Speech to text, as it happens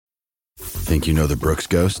Think you know the Brooks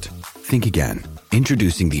Ghost? Think again.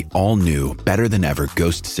 Introducing the all-new, better-than-ever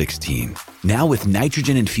Ghost 16. Now with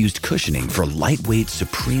nitrogen-infused cushioning for lightweight,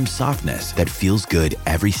 supreme softness that feels good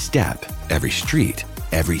every step, every street,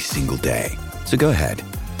 every single day. So go ahead,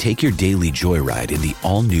 take your daily joyride in the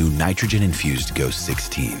all-new nitrogen-infused Ghost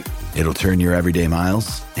 16. It'll turn your everyday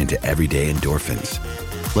miles into everyday endorphins.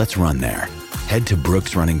 Let's run there. Head to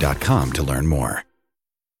brooksrunning.com to learn more.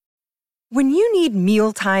 When you need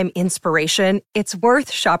mealtime inspiration, it's worth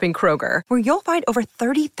shopping Kroger, where you'll find over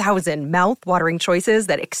 30,000 mouth-watering choices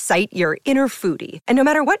that excite your inner foodie. And no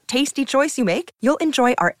matter what tasty choice you make, you'll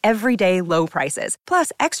enjoy our everyday low prices,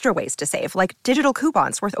 plus extra ways to save, like digital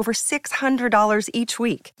coupons worth over $600 each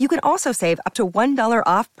week. You can also save up to $1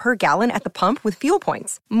 off per gallon at the pump with fuel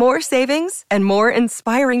points. More savings and more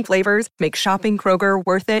inspiring flavors make shopping Kroger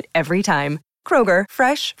worth it every time. Kroger,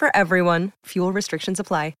 fresh for everyone. Fuel restrictions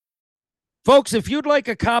apply. Folks, if you'd like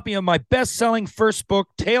a copy of my best-selling first book,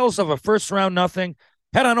 Tales of a First Round Nothing,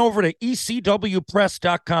 head on over to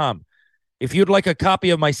ecwpress.com. If you'd like a copy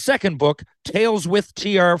of my second book, Tales with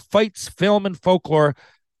TR, Fights, Film, and Folklore,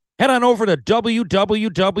 head on over to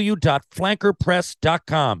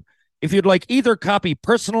www.flankerpress.com. If you'd like either copy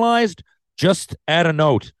personalized, just add a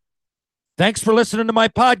note. Thanks for listening to my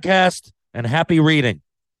podcast, and happy reading.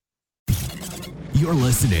 You're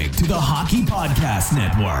listening to the Hockey Podcast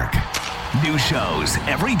Network. New shows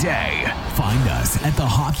every day. Find us at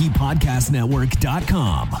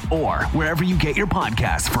thehockeypodcastnetwork.com or wherever you get your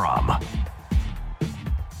podcasts from. I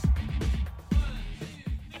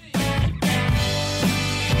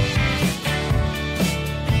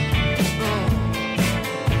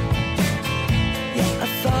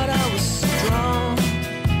thought I was strong.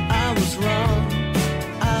 I was wrong.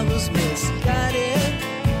 I was misguided.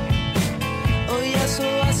 Oh yeah, so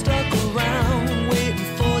I stuck around waiting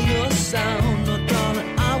for your sound. No,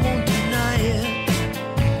 darling, I won't deny it.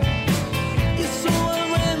 Yeah, so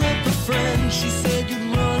I rang up a friend. She said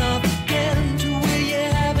you'd run off again to where you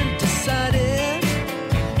haven't decided.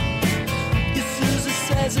 Yeah, Susie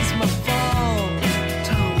says it's my fault.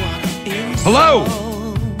 Tell her what I'm Hello.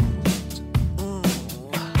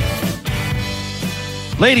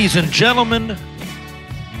 Ladies and gentlemen,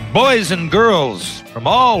 boys and girls from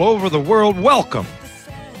all over the world, welcome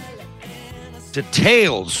to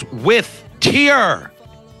Tales with TR.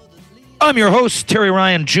 I'm your host, Terry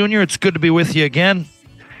Ryan Jr. It's good to be with you again.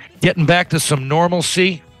 Getting back to some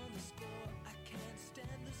normalcy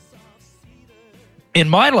in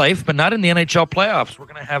my life, but not in the NHL playoffs. We're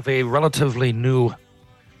going to have a relatively new,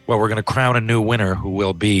 we're going to crown a new winner who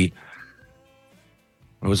will be,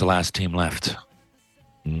 who was the last team left?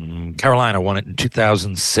 Carolina won it in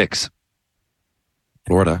 2006.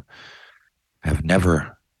 Florida have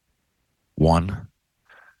never won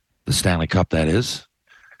the Stanley Cup, that is.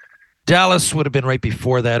 Dallas would have been right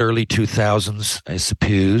before that, early 2000s, I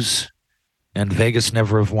suppose. And Vegas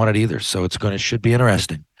never have won it either, so should be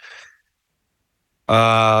interesting.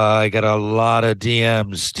 I got a lot of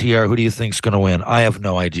DMs. TR, who do you think's going to win? I have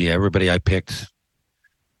no idea. Everybody I picked,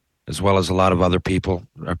 as well as a lot of other people,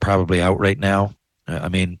 are probably out right now. I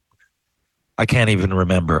mean, I can't even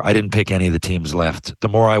remember. I didn't pick any of the teams left. The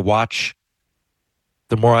more I watch,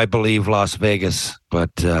 the more I believe Las Vegas.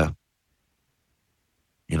 But,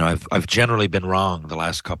 I've generally been wrong the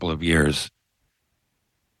last couple of years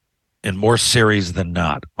in more series than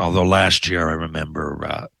not. Although last year, I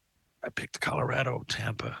remember I picked Colorado,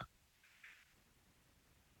 Tampa.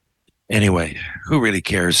 Anyway, who really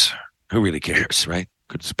cares? Who really cares, right?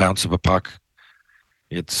 It's the bounce of a puck.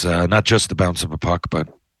 It's not just the bounce of a puck, but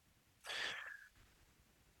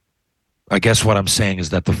I guess what I'm saying is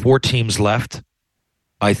that the four teams left,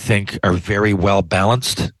 I think, are very well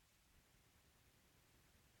balanced.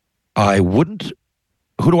 Who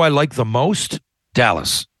do I like the most?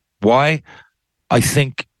 Dallas. Why? I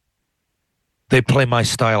think they play my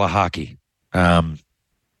style of hockey.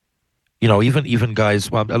 Even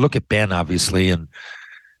guys, well, I look at Ben, obviously, and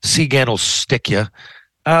Seguin will stick you.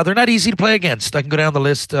 They're not easy to play against. I can go down the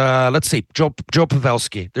list. Let's see. Joe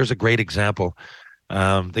Pavelski. There's a great example.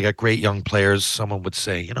 They got great young players. Someone would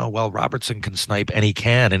say, Robertson can snipe, and he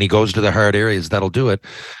can, and he goes to the hard areas. That'll do it.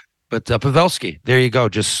 But Pavelski, there you go.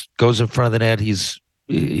 Just goes in front of the net. He's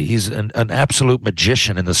an absolute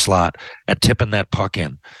magician in the slot at tipping that puck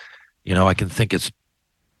in. I can think it's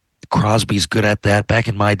Crosby's good at that. Back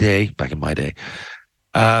in my day.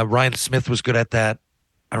 Ryan Smith was good at that.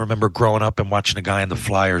 I remember growing up and watching a guy in the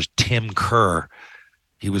Flyers, Tim Kerr.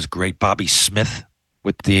 He was great. Bobby Smith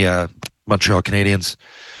with the Montreal Canadiens.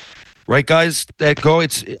 Right, guys? You got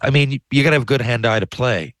to have good hand-eye to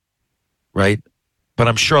play, right? But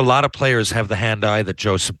I'm sure a lot of players have the hand-eye that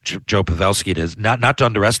Joe Pavelski does. Not to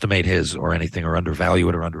underestimate his or anything, or undervalue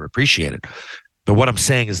it or underappreciate it. But what I'm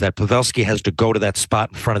saying is that Pavelski has to go to that spot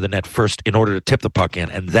in front of the net first in order to tip the puck in,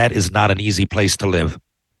 and that is not an easy place to live.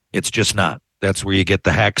 It's just not. That's where you get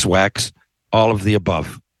the hacks, whacks, all of the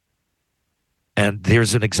above. And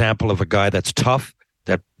there's an example of a guy that's tough,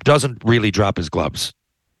 that doesn't really drop his gloves.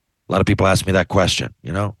 A lot of people ask me that question,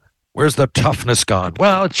 where's the toughness gone?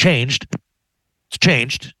 Well, it changed. It's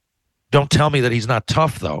changed. Don't tell me that he's not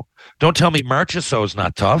tough, though. Don't tell me Marchessault's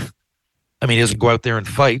not tough. I mean, he doesn't go out there and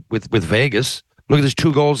fight with Vegas. Look at his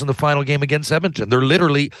 2 goals in the final game against Edmonton. They're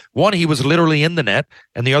literally, one, he was literally in the net,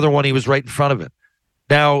 and the other one, he was right in front of it.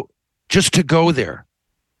 Now, just to go there,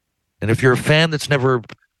 and if you're a fan that's never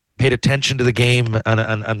paid attention to the game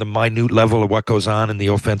on the minute level of what goes on in the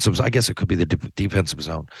offensive, I guess it could be the defensive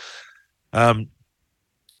zone,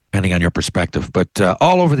 depending on your perspective, but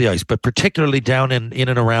all over the ice, but particularly down in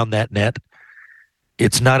and around that net,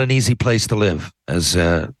 it's not an easy place to live as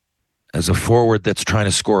a forward that's trying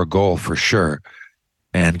to score a goal, for sure.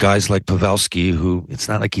 And guys like Pavelski, who, it's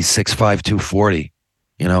not like he's 6'5", 240.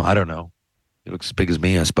 I don't know. He looks as big as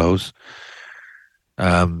me, I suppose.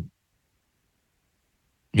 It's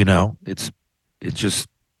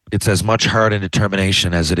as much heart and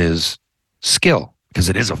determination as it is skill, because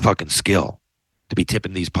it is a fucking skill to be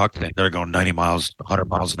tipping these pucks. They're going 90 miles, 100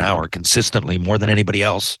 miles an hour consistently, more than anybody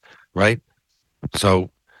else, right?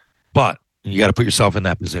 So, but you got to put yourself in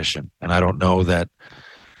that position. And I don't know that,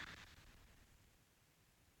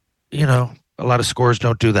 a lot of scorers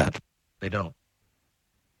don't do that. They don't.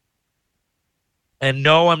 And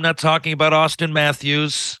no, I'm not talking about Austin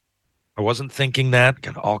Matthews. I wasn't thinking that.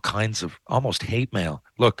 Got all kinds of almost hate mail.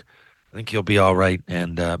 Look, I think he'll be all right.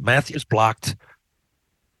 And Matthews blocked.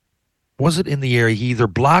 Was it in the area? He either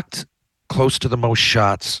blocked close to the most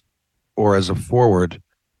shots, or as a forward,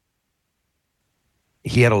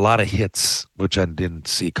 he had a lot of hits, which I didn't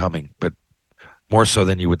see coming, but more so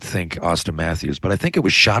than you would think, Austin Matthews. But I think it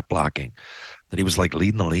was shot blocking that he was like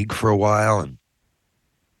leading the league for a while. And,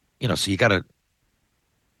 so you got to,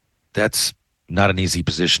 that's not an easy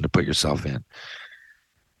position to put yourself in.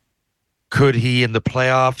 Could he in the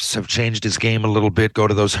playoffs have changed his game a little bit, go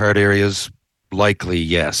to those hard areas? Likely,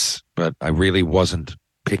 yes. But I really wasn't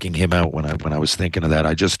picking him out when I was thinking of that.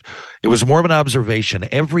 It was more of an observation.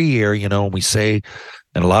 Every year, we say,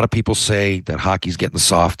 and a lot of people say that hockey's getting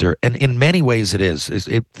softer, and in many ways it is.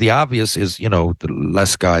 The obvious is, the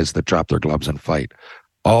less guys that drop their gloves and fight.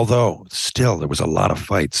 Although, still, there was a lot of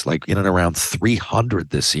fights, like in and around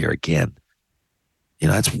 300 this year again.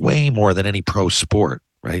 That's way more than any pro sport,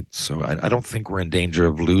 right? So I don't think we're in danger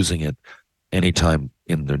of losing it anytime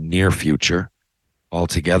in the near future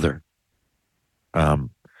altogether.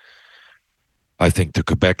 I think the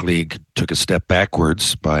Quebec League took a step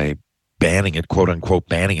backwards by banning it, quote unquote,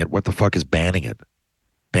 banning it. What the fuck is banning it?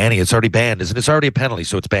 Banning it's already banned, isn't it? It's already a penalty,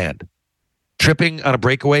 so it's banned. Tripping on a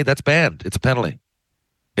breakaway, that's banned. It's a penalty.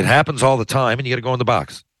 It happens all the time, and you got to go in the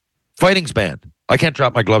box. Fighting's banned. I can't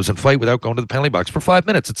drop my gloves and fight without going to the penalty box for 5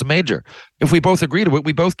 minutes. It's a major. If we both agree to it,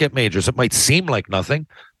 we both get majors. It might seem like nothing,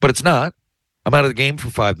 but it's not. I'm out of the game for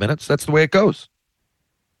 5 minutes. That's the way it goes.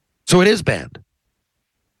 So it is banned.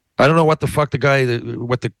 I don't know what the fuck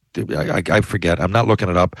I forget. I'm not looking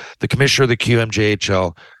it up. The commissioner of the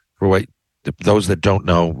QMJHL, for those that don't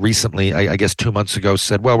know, recently, I guess 2 months ago,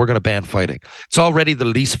 said, well, we're going to ban fighting. It's already the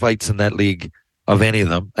least fights in that league of any of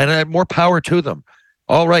them, and more power to them.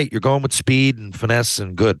 All right, you're going with speed and finesse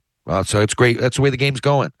and good. So it's great. That's the way the game's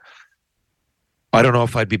going. I don't know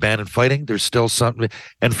if I'd be banning fighting. There's still something.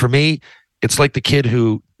 And for me, it's like the kid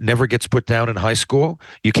who never gets put down in high school.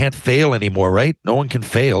 You can't fail anymore, right? No one can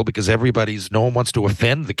fail because no one wants to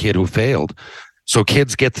offend the kid who failed. So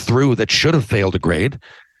kids get through that should have failed a grade,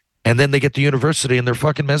 and then they get to university and they're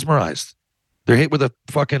fucking mesmerized. They're hit with a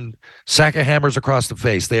fucking sack of hammers across the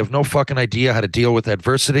face. They have no fucking idea how to deal with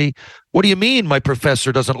adversity. What do you mean my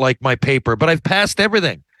professor doesn't like my paper, but I've passed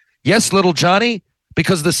everything? Yes, little Johnny,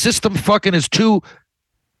 because the system fucking is too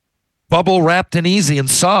bubble wrapped and easy and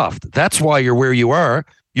soft. That's why you're where you are.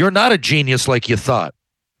 You're not a genius like you thought.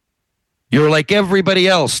 You're like everybody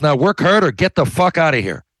else. Now work harder. Get the fuck out of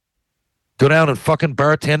here. Go down and fucking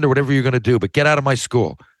bartend or whatever you're going to do, but get out of my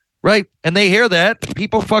school. Right? And they hear that.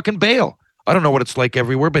 People fucking bail. I don't know what it's like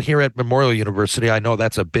everywhere, but here at Memorial University, I know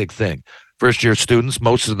that's a big thing. First-year students,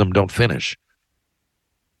 most of them don't finish.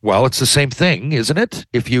 Well, it's the same thing, isn't it?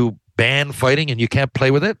 If you ban fighting and you can't play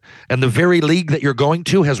with it, and the very league that you're going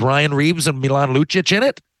to has Ryan Reeves and Milan Lucic in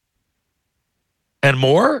it, and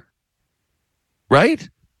more, right?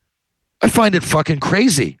 I find it fucking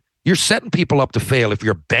crazy. You're setting people up to fail if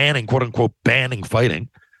you're banning, quote unquote, banning fighting.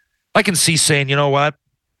 I can see saying, you know what?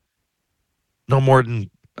 No more than,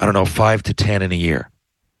 I don't know, 5 to 10 in a year.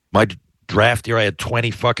 My draft year, I had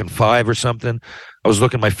 25 or something. I was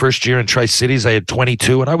looking my first year in Tri-Cities, I had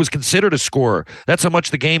 22, and I was considered a scorer. That's how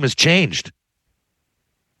much the game has changed.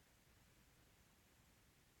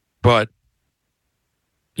 But,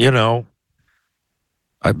 you know,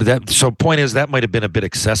 so point is that might have been a bit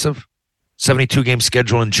excessive. 72-game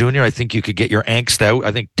schedule in junior, I think you could get your angst out.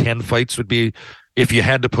 I think 10 fights would be, if you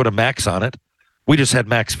had to put a max on it. We just had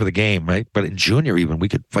max for the game, right? But in junior even, we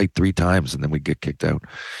could fight 3 times and then we'd get kicked out.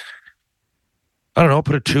 I don't know,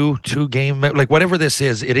 put a two game, like whatever this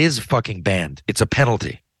is, it is fucking banned. It's a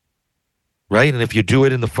penalty, right? And if you do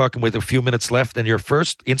it in the fucking with a few minutes left and you're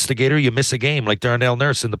first instigator, you miss a game like Darnell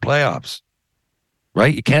Nurse in the playoffs,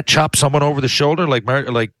 right? You can't chop someone over the shoulder like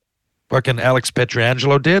fucking Alex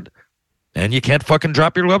Pietrangelo did, and you can't fucking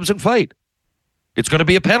drop your gloves and fight. It's going to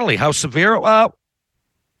be a penalty. How severe? Well,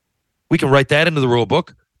 we can write that into the rule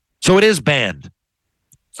book. So it is banned.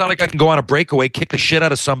 It's not like I can go on a breakaway, kick the shit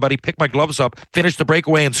out of somebody, pick my gloves up, finish the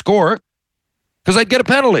breakaway and score, because I'd get a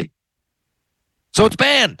penalty. So it's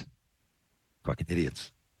banned. Fucking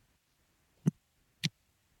idiots.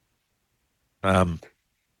 You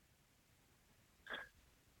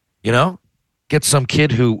know, get some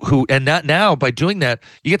kid who and not now by doing that,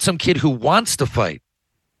 you get some kid who wants to fight.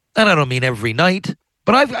 And I don't mean every night,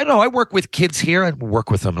 but I know I work with kids here. I work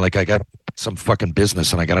with them like I got some fucking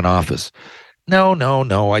business and I got an office.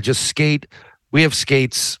 No. I just skate. We have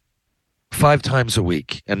skates 5 times a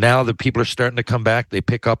week. And now the people are starting to come back. They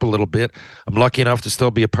pick up a little bit. I'm lucky enough to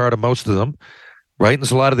still be a part of most of them, right? And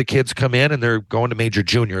there's a lot of the kids come in and they're going to major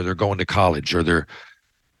junior, they're going to college, or they're,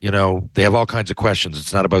 you know, they have all kinds of questions.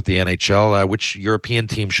 It's not about the NHL. Which European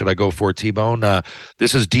team should I go for, T-Bone?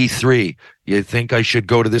 This is D3. You think I should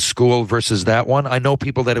go to this school versus that one? I know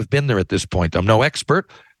people that have been there at this point. I'm no expert,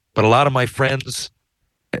 but a lot of my friends,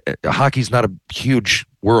 hockey's not a huge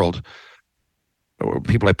world.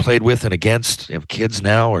 People I played with and against have kids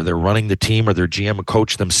now, or they're running the team, or they're GM and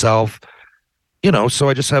coach themselves. You know, so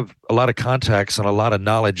I just have a lot of contacts and a lot of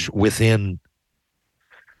knowledge within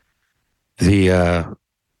the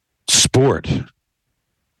sport.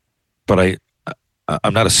 But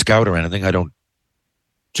I'm not a scout or anything. I don't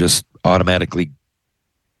just automatically,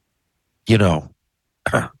 you know,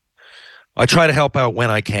 I try to help out when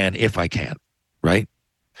I can, if I can, right?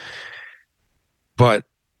 But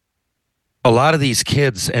a lot of these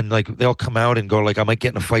kids, and like they'll come out and go like, I might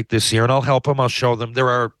get in a fight this year, and I'll help them. I'll show them. There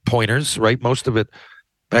are pointers, right? Most of it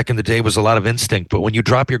back in the day was a lot of instinct. But when you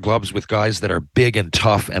drop your gloves with guys that are big and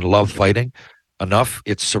tough and love fighting enough,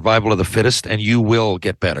 it's survival of the fittest, and you will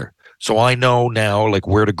get better. So I know now like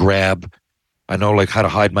where to grab. I know like how to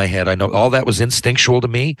hide my head. I know all that was instinctual to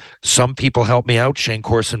me. Some people helped me out, Shane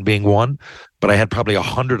Corson being one, but I had probably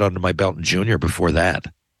 100 under my belt in junior before that,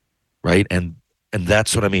 right? And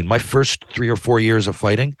that's what I mean. My first 3 or 4 years of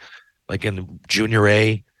fighting, like in junior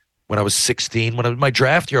A, when I was 16, when I was my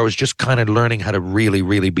draft year, I was just kind of learning how to really,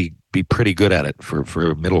 really be pretty good at it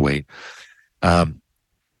for middleweight. And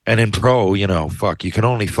in pro, you know, fuck, you can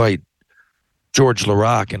only fight George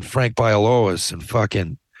Laraque and Frank Bialowas and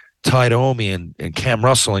fucking Ty Domi and Cam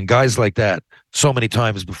Russell and guys like that so many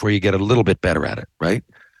times before you get a little bit better at it, right?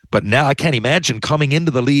 But now I can't imagine coming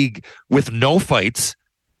into the league with no fights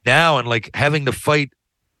now and like having to fight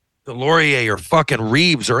Delorier or fucking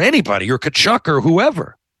Reeves or anybody or Kachuk or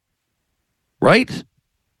whoever, right?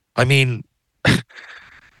 I mean,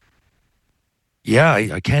 yeah,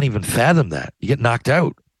 I can't even fathom that. You get knocked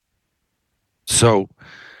out. So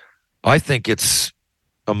I think it's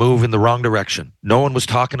a move in the wrong direction. No one was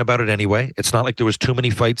talking about it anyway. It's not like there was too many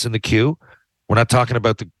fights in the queue. We're not talking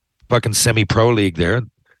about the fucking semi-pro league there,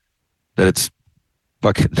 that it's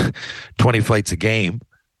fucking 20 fights a game.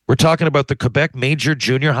 We're talking about the Quebec Major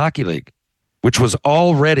Junior Hockey League, which was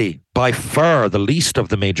already by far the least of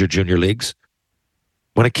the major junior leagues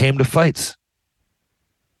when it came to fights.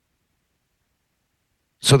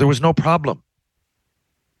 So there was no problem.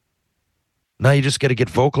 Now you just got to get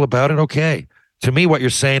vocal about it. Okay. To me, what you're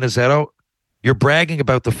saying is that, you're bragging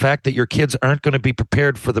about the fact that your kids aren't going to be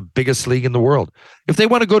prepared for the biggest league in the world. If they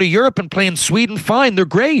want to go to Europe and play in Sweden, fine, they're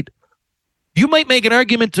great. You might make an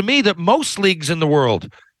argument to me that most leagues in the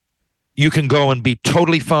world, you can go and be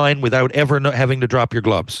totally fine without ever having to drop your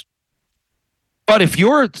gloves. But if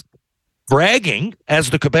you're bragging as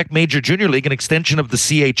the Quebec Major Junior League, an extension of the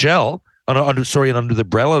CHL, under the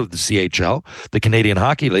umbrella of the CHL, the Canadian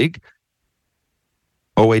Hockey League,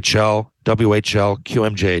 OHL, WHL,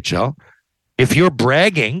 QMJHL, if you're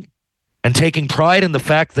bragging and taking pride in the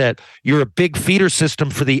fact that you're a big feeder system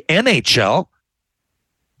for the NHL,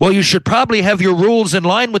 well, you should probably have your rules in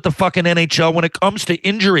line with the fucking NHL when it comes to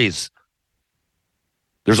injuries.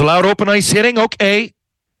 There's allowed open ice hitting, okay.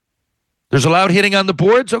 There's allowed hitting on the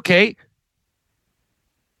boards, okay.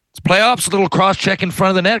 It's playoffs, a little cross-check in front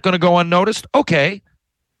of the net, going to go unnoticed, okay.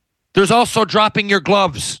 There's also dropping your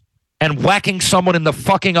gloves and whacking someone in the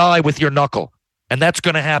fucking eye with your knuckle, and that's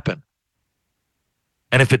going to happen.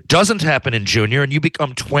 And if it doesn't happen in junior and you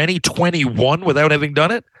become 20, 21 without having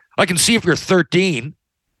done it, I can see if you're 13.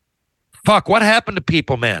 Fuck, what happened to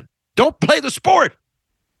people, man? Don't play the sport.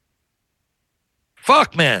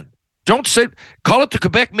 Fuck, man. Don't say, call it the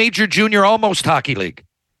Quebec Major Junior Almost Hockey League.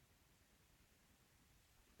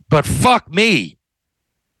 But fuck me.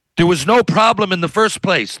 There was no problem in the first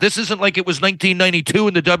place. This isn't like it was 1992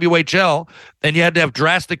 in the WHL and you had to have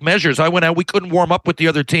drastic measures. I went out, we couldn't warm up with the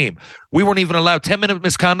other team. We weren't even allowed. 10-minute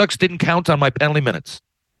misconducts didn't count on my penalty minutes.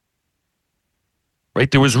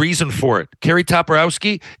 Right? There was reason for it. Kerry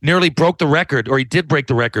Toporowski nearly broke the record, or he did break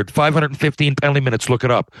the record, 515 penalty minutes, look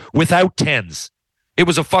it up, without tens. It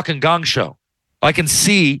was a fucking gong show. I can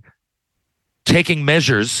see taking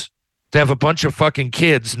measures to have a bunch of fucking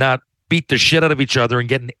kids not beat the shit out of each other and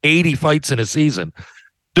getting 80 fights in a season.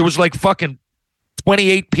 There was like fucking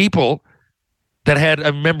 28 people that had, I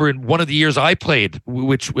remember in one of the years I played,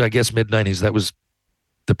 which I guess mid-90s, that was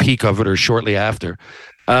the peak of it or shortly after.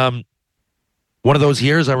 One of those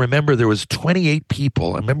years, I remember there was 28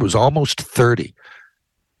 people. I remember it was almost 30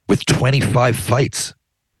 with 25 fights.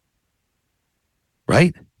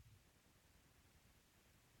 Right?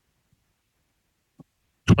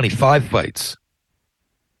 25 fights.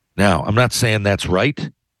 Now, I'm not saying that's right,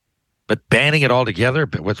 but banning it altogether,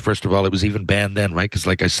 but first of all, it was even banned then, right? Because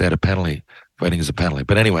like I said, a penalty, fighting is a penalty.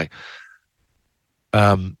 But anyway,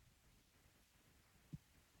 going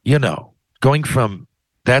from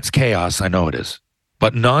that's chaos, I know it is,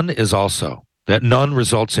 but none is also, that none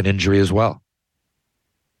results in injury as well.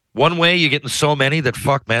 One way, you're getting so many that,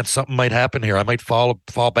 fuck, man, something might happen here. I might fall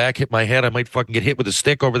back, hit my head. I might fucking get hit with a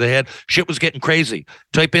stick over the head. Shit was getting crazy.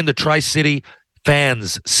 Type in the Tri-City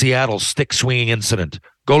Fans Seattle stick swinging incident.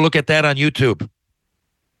 Go look at that on YouTube.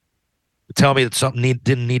 Tell me that something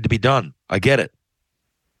didn't need to be done. I get it.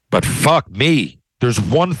 But fuck me. There's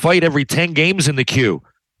one fight every 10 games in the queue.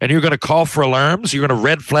 And you're going to call for alarms? You're going to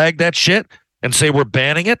red flag that shit and say we're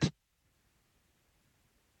banning it?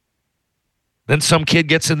 Then some kid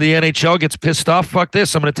gets in the NHL, gets pissed off. Fuck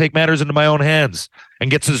this. I'm going to take matters into my own hands, and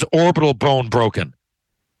gets his orbital bone broken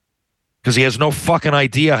because he has no fucking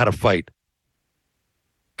idea how to fight.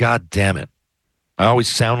 God damn it. I always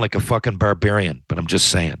sound like a fucking barbarian, but I'm just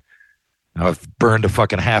saying. I've burned a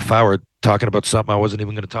fucking half hour talking about something I wasn't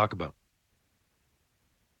even going to talk about.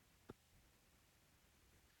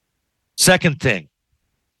 Second thing,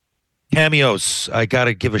 cameos. I got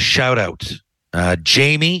to give a shout out.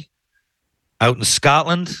 Jamie out in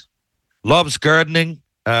Scotland, loves gardening.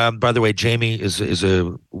 By the way, Jamie is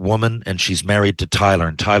a woman, and she's married to Tyler,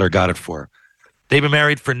 and Tyler got it for her. They've been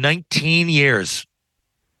married for 19 years.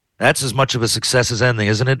 That's as much of a success as anything,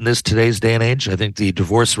 isn't it, in today's day and age? I think the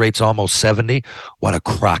divorce rate's almost 70. What a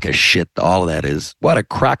crock of shit all of that is. What a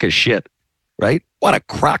crock of shit, right? What a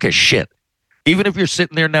crock of shit. Even if you're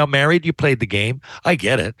sitting there now married, you played the game. I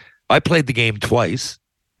get it. I played the game twice.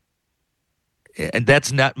 And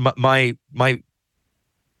that's not my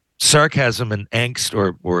sarcasm and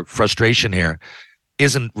angst or frustration here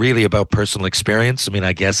isn't really about personal experience. I mean,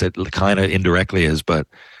 I guess it kind of indirectly is, but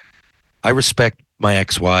I respect my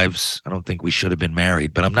ex-wives. I don't think we should have been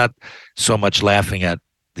married, but I'm not so much laughing at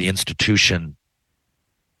the institution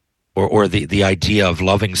or the idea of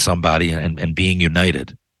loving somebody and being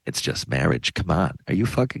united. It's just marriage. Come on. Are you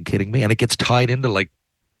fucking kidding me? And it gets tied into like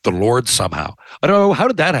the Lord somehow. I don't know. How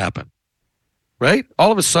did that happen? Right?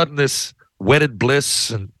 All of a sudden, this wedded bliss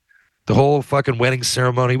and the whole fucking wedding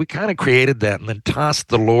ceremony, we kind of created that and then tossed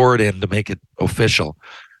the Lord in to make it official.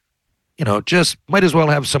 Just might as well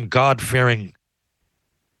have some God-fearing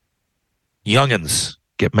youngins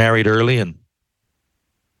get married early and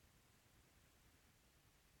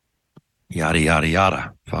yada, yada,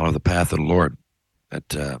 yada. Follow the path of the Lord.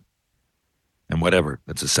 And whatever.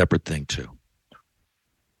 That's a separate thing, too.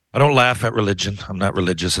 I don't laugh at religion. I'm not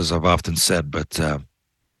religious, as I've often said, but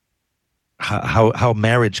how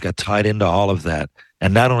marriage got tied into all of that.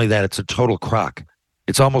 And not only that, it's a total crock.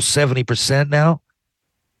 It's almost 70% now.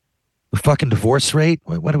 The fucking divorce rate.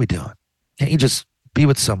 What are we doing? Can't you just be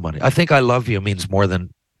with somebody? I think I love you means more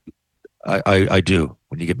than I do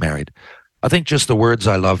when you get married. I think just the words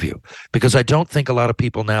I love you. Because I don't think a lot of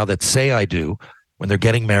people now that say I do when they're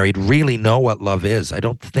getting married, really know what love is. I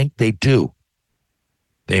don't think they do.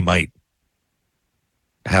 They might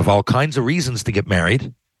have all kinds of reasons to get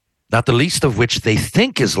married, not the least of which they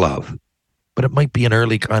think is love, but it might be an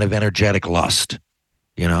early kind of energetic lust,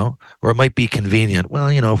 you know, or it might be convenient.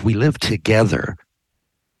 Well, you know, if we live together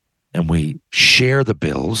and we share the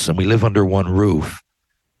bills and we live under one roof,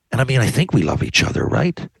 and I mean, I think we love each other,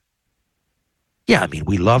 right? Yeah, I mean,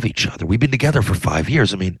 we love each other. We've been together for 5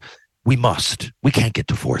 years. I mean, we must. We can't get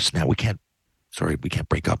divorced now. We can't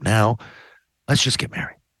break up now. Let's just get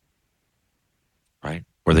married. Right?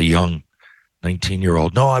 Or the young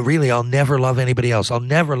 19-year-old. No, I'll never love anybody else.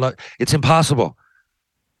 It's impossible.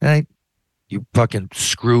 Right? You fucking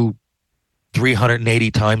screw 380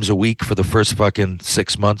 times a week for the first fucking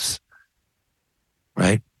 6 months.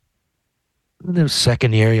 Right? And then the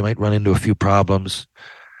second year, you might run into a few problems.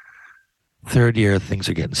 Third year, things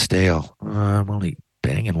are getting stale. I'm only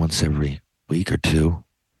banging once every week or two.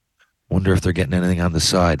 Wonder if they're getting anything on the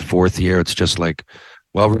side. Fourth year, it's just like,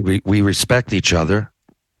 well, we respect each other.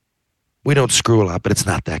 We don't screw a lot, but it's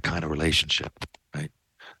not that kind of relationship, right?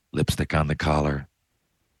 Lipstick on the collar.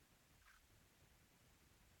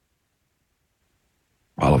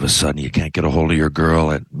 All of a sudden, you can't get a hold of your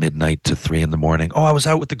girl at midnight to 3 a.m. Oh, I was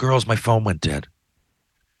out with the girls. My phone went dead.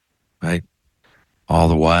 Right? All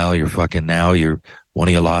the while, one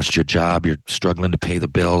of you lost your job. You're struggling to pay the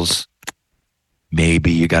bills.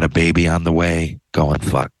 Maybe you got a baby on the way. Going,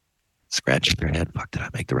 fuck. Scratching your head. Fuck, did I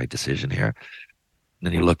make the right decision here? And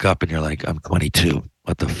then you look up and you're like, I'm 22.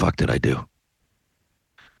 What the fuck did I do?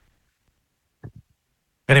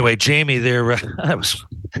 Anyway, Jamie, that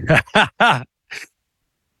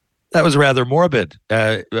was rather morbid.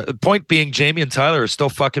 The point being, Jamie and Tyler are still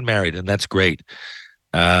fucking married, and that's great.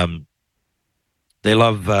 They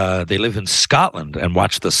live in Scotland and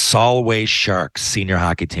watch the Solway Sharks senior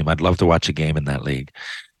hockey team. I'd love to watch a game in that league.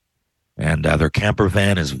 And their camper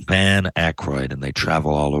van is Van Aykroyd, and they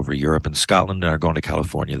travel all over Europe and Scotland and are going to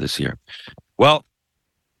California this year. Well,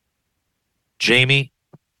 Jamie,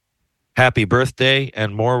 happy birthday,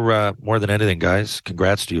 and more than anything, guys,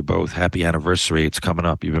 congrats to you both. Happy anniversary. It's coming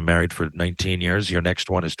up. You've been married for 19 years. Your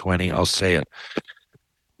next one is 20. I'll say it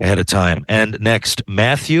ahead of time. And next,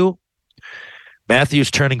 Matthew's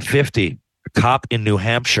turning 50, a cop in New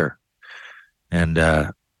Hampshire. And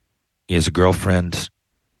he has a girlfriend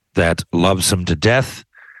that loves him to death.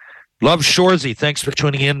 Loves Shoresy. Thanks for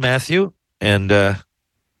tuning in, Matthew. And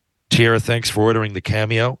Tierra, thanks for ordering the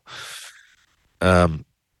cameo. I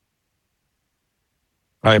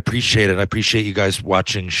appreciate it. I appreciate you guys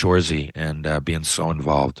watching Shoresy and being so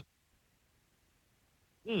involved.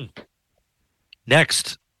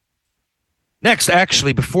 Next,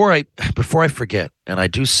 actually, before I forget, and I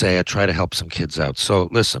do say I try to help some kids out. So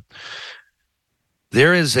listen,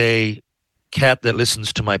 there is a cat that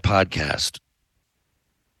listens to my podcast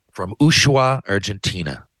from Ushuaia,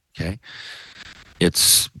 Argentina. Okay,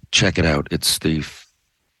 check it out. It's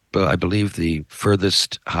I believe the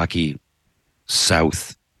furthest southern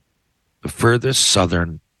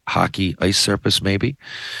hockey ice surface, maybe.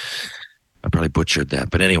 I probably butchered that,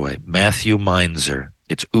 but anyway, Matthew Meinzer.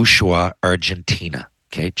 It's Ushuaia, Argentina.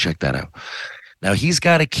 Okay, check that out. Now, he's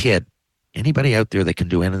got a kid. Anybody out there that can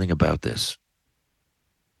do anything about this?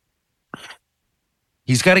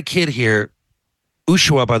 He's got a kid here.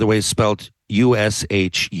 Ushuaia, by the way, is spelled Ushuaia.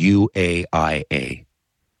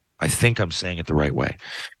 I think I'm saying it the right way.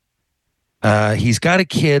 He's got a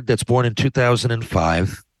kid that's born in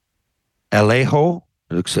 2005. Alejo,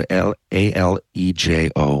 it looks like Alejo,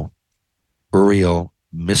 Uriel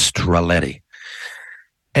Mistraletti.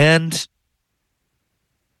 And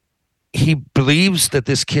he believes that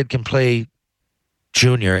this kid can play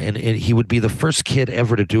junior, and he would be the first kid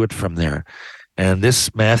ever to do it from there. And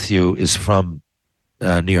this Matthew is from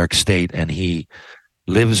New York State, and he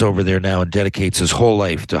lives over there now and dedicates his whole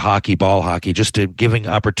life to hockey, ball hockey, just to giving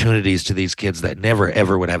opportunities to these kids that never,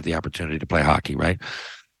 ever would have the opportunity to play hockey, right?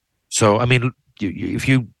 So, I mean, if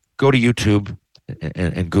you go to YouTube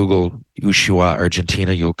and Google Ushuaia,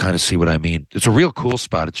 Argentina, you'll kind of see what I mean. It's a real cool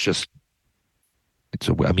spot.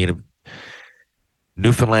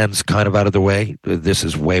 Newfoundland's kind of out of the way. This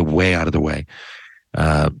is way, way out of the way.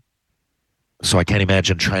 So I can't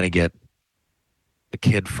imagine trying to get a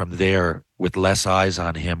kid from there with less eyes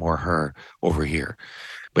on him or her over here.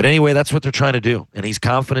 But anyway, that's what they're trying to do. And he's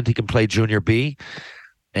confident he can play Junior B,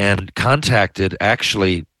 and contacted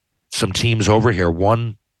actually some teams over here.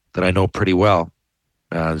 One that I know pretty well,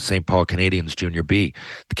 the St. Paul Canadians Junior B.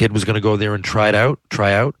 The kid was going to go there and try out.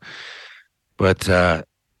 But I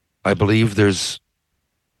believe there's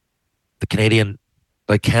the Canadian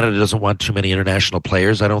Like Canada doesn't want too many international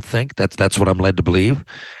players, I don't think. That's what I'm led to believe.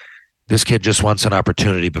 This kid just wants an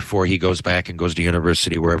opportunity before he goes back and goes to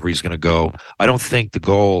university, wherever he's going to go. I don't think the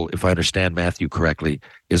goal, if I understand Matthew correctly,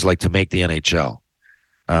 is like to make the NHL.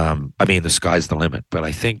 I mean, the sky's the limit, but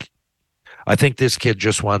I think this kid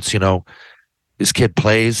just wants, this kid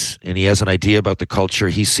plays and he has an idea about the culture.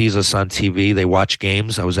 He sees us on TV. They watch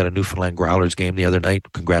games. I was at a Newfoundland Growlers game the other night.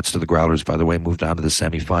 Congrats to the Growlers, by the way, moved on to the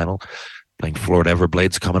semifinal, playing Florida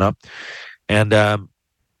Everblades coming up. And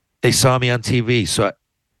they saw me on TV.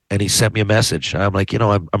 And he sent me a message. I'm like,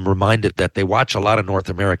 I'm reminded that they watch a lot of North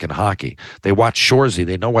American hockey. They watch Shoresy.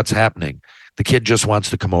 They know what's happening. The kid just wants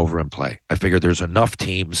to come over and play. I figure there's enough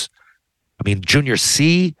teams. I mean, Junior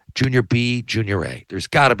C, Junior B, Junior A. There's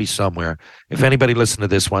got to be somewhere. If anybody listening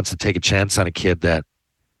to this wants to take a chance on a kid that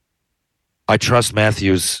I trust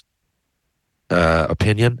Matthew's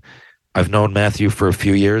opinion. I've known Matthew for a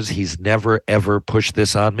few years. He's never, ever pushed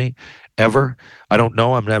this on me, ever. I don't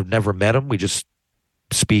know. I've never met him. We just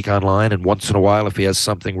speak online, and once in a while, if he has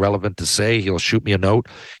something relevant to say, he'll shoot me a note.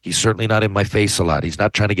 He's certainly not in my face a lot. He's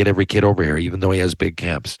not trying to get every kid over here, even though he has big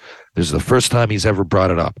camps. This is the first time he's ever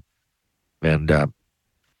brought it up. And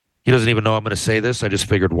he doesn't even know I'm going to say this. I just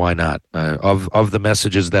figured, why not? Of the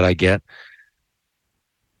messages that I get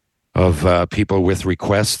of people with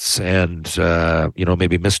requests and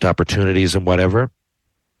maybe missed opportunities and whatever,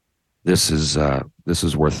 this is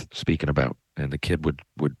worth speaking about. And the kid would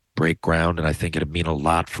break ground, and I think it'd mean a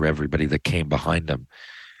lot for everybody that came behind him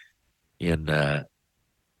in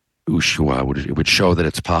Oshawa. It would show that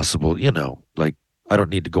it's possible. Like, I don't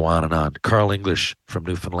need to go on and on. Carl English from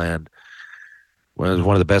Newfoundland was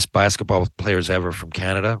one of the best basketball players ever from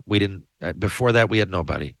Canada. We didn't before that. We had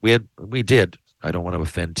nobody. We did. I don't want to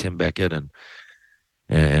offend Tim Beckett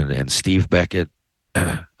and Steve Beckett,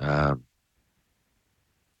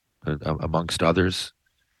 amongst others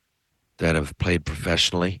that have played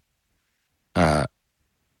professionally. There's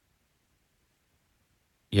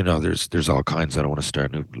all kinds. I don't want to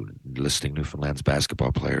start listing Newfoundland's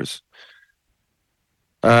basketball players.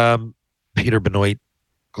 Peter Benoit,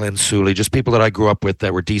 Glenn Sully, just people that I grew up with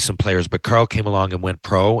that were decent players. But Carl came along and went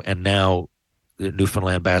pro, and now the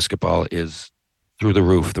Newfoundland basketball is through the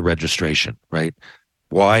roof, the registration, right?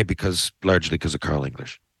 Why? Largely because of Carl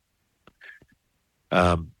English.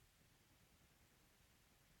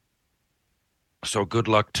 So good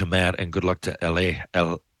luck to Matt, and good luck to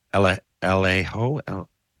Alejo,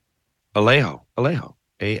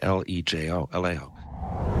 A-L-E-J-O, Alejo.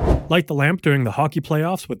 Light the lamp during the hockey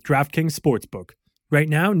playoffs with DraftKings Sportsbook. Right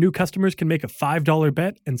now, new customers can make a $5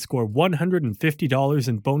 bet and score $150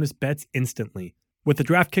 in bonus bets instantly. With the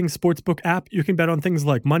DraftKings Sportsbook app, you can bet on things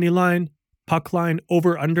like money line, puck line,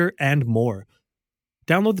 over-under, and more.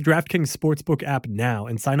 Download the DraftKings Sportsbook app now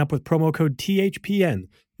and sign up with promo code THPN.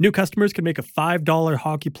 New customers can make a $5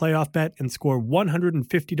 hockey playoff bet and score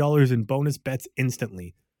 $150 in bonus bets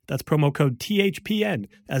instantly. That's promo code THPN,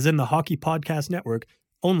 as in the Hockey Podcast Network,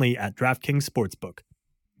 only at DraftKings Sportsbook.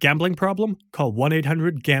 Gambling problem? Call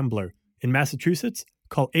 1-800-GAMBLER. In Massachusetts,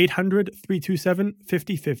 call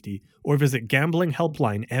 800-327-5050 or visit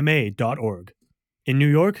gamblinghelplinema.org. In New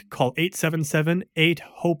York, call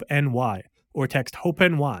 877-8-HOPE-NY or text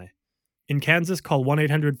HOPE-NY. In Kansas, call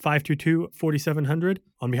 1-800-522-4700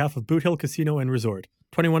 on behalf of Boot Hill Casino and Resort.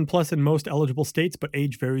 21 plus in most eligible states, but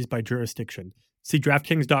age varies by jurisdiction. See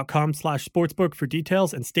DraftKings.com/sportsbook for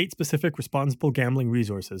details and state-specific responsible gambling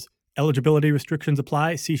resources. Eligibility restrictions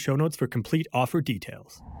apply. See show notes for complete offer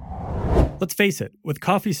details. Let's face it, with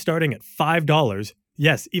coffee starting at $5,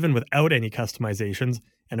 yes, even without any customizations,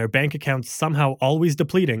 and our bank accounts somehow always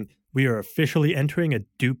depleting, we are officially entering a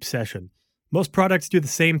dupe session. Most products do the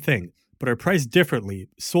same thing, but are priced differently,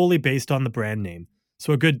 solely based on the brand name.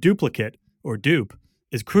 So a good duplicate, or dupe,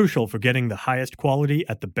 is crucial for getting the highest quality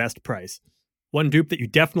at the best price. One dupe that you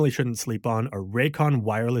definitely shouldn't sleep on are Raycon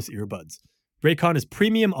wireless earbuds. Raycon is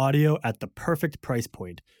premium audio at the perfect price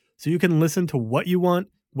point, so you can listen to what you want,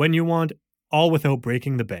 when you want, all without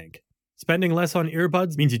breaking the bank. Spending less on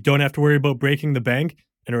earbuds means you don't have to worry about breaking the bank,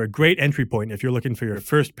 and are a great entry point if you're looking for your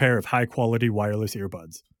first pair of high-quality wireless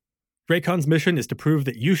earbuds. Raycon's mission is to prove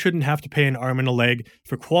that you shouldn't have to pay an arm and a leg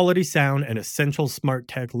for quality sound and essential smart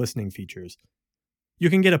tech listening features. You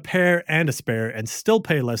can get a pair and a spare and still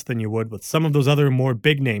pay less than you would with some of those other more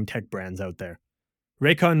big-name tech brands out there.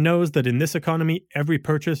 Raycon knows that in this economy, every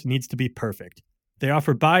purchase needs to be perfect. They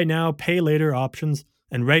offer buy now, pay later options,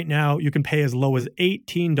 and right now you can pay as low as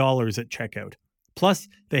 $18 at checkout. Plus,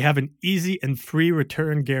 they have an easy and free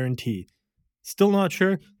return guarantee. Still not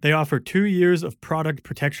sure? They offer 2 years of product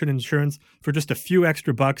protection insurance for just a few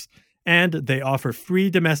extra bucks, And they offer free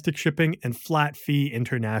domestic shipping and flat fee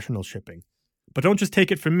international shipping. But don't just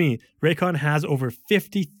take it from me. Raycon has over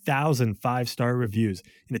 50,000 5-star reviews,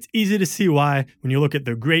 and it's easy to see why when you look at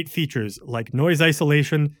their great features like noise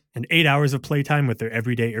isolation and 8 hours of playtime with their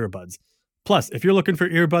everyday earbuds. Plus, if you're looking for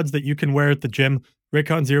earbuds that you can wear at the gym,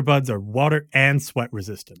 Raycon's earbuds are water and sweat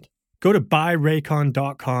resistant. Go to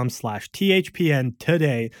buyraycon.com/THPN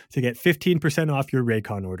today to get 15% off your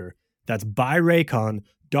Raycon order. That's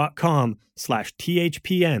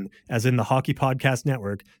buyraycon.com/THPN, as in the Hockey Podcast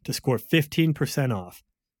Network, to score 15% off.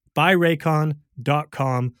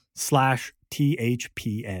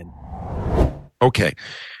 buyraycon.com/THPN. Okay.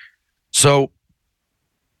 So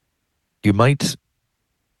you might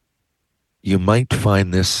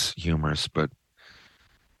find this humorous, but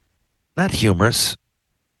not humorous.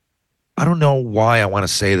 I don't know why I want to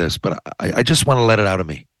say this, but I just want to let it out of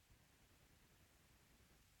me.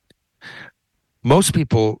 Most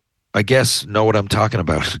people, I guess, know what I'm talking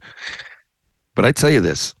about. But I tell you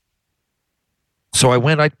this. So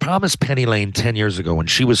I promised Penny Lane 10 years ago when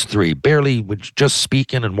she was 3, barely just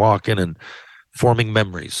speaking and walking and forming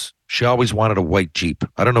memories. She always wanted a white Jeep.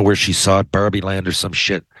 I don't know where she saw it, Barbie Land or some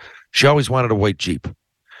shit. She always wanted a white Jeep.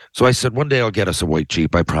 So I said, one day I'll get us a white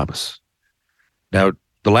Jeep, I promise. Now,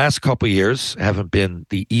 the last couple of years haven't been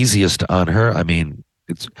the easiest on her. I mean,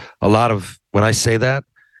 it's a lot of, when I say that,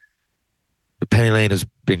 Penny Lane has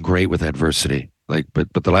been great with adversity.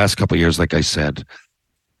 But the last couple of years, like I said,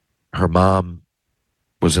 her mom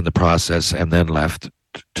was in the process and then left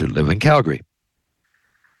to live in Calgary.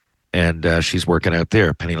 And she's working out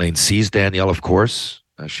there. Penny Lane sees Danielle, of course.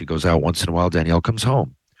 She goes out once in a while. Danielle comes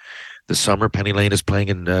home. This summer, Penny Lane is playing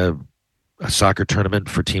in a soccer tournament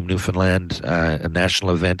for Team Newfoundland, a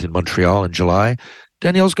national event in Montreal in July.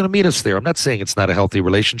 Danielle's going to meet us there. I'm not saying it's not a healthy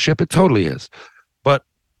relationship. It totally is. But,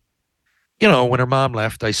 you know, when her mom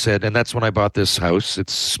left, I said, and that's when I bought this house.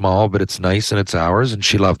 It's small, but it's nice and it's ours. And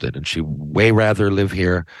she loved it. And she way rather live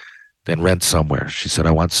here than rent somewhere. She said,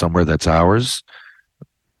 I want somewhere that's ours.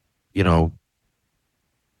 You know,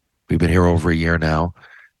 we've been here over a year now.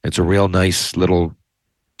 It's a real nice little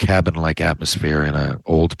cabin-like atmosphere in an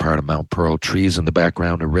old part of Mount Pearl. Trees in the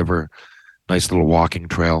background, a river, nice little walking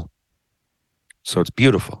trail. So it's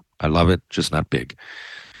beautiful. I love it, just not big.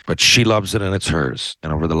 But she loves it and it's hers.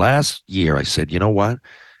 And over the last year, I said, you know what?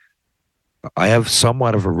 I have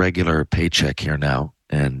somewhat of a regular paycheck here now.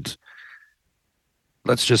 And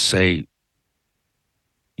let's just say,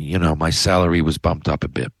 you know, my salary was bumped up a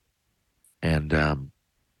bit. And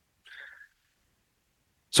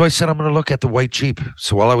so I said, I'm going to look at the white Jeep.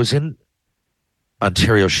 So while I was in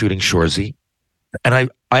Ontario shooting Shoresy, and I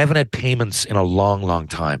haven't had payments in a long, long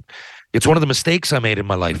time. It's one of the mistakes I made in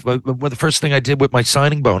my life. But the first thing I did with my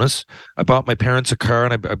signing bonus, I bought my parents a car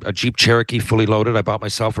and a Jeep Cherokee fully loaded. I bought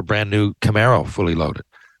myself a brand new Camaro fully loaded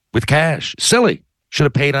with cash. Silly. Should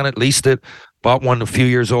have paid on it, leased it, bought one a few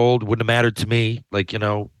years old. Wouldn't have mattered to me. Like, you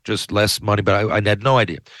know, just less money. But I had no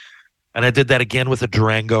idea. And I did that again with a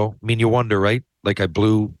Durango. I mean, you wonder, right? Like I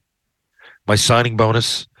blew my signing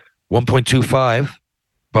bonus, 1.25,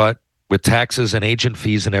 but with taxes and agent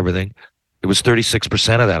fees and everything, it was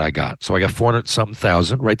 36% of that I got. So I got 400-something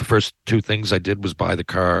thousand, right? The first two things I did was buy the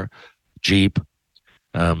car, Jeep,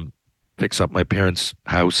 fix up my parents'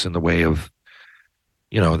 house in the way of,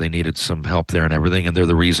 you know, they needed some help there and everything, and they're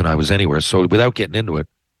the reason I was anywhere. So without getting into it,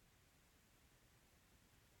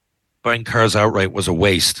 buying cars outright was a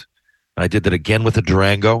waste. I did that again with a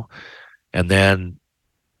Durango. And then,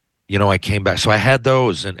 you know, I came back. So I had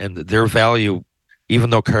those and their value, even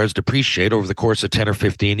though cars depreciate over the course of 10 or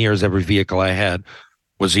 15 years, every vehicle I had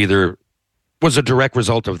was a direct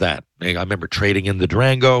result of that. I remember trading in the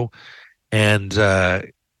Durango and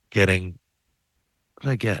getting, what did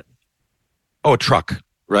I get? Oh, a truck,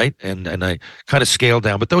 right? And I kind of scaled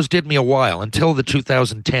down. But those did me a while until the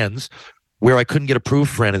 2010s where I couldn't get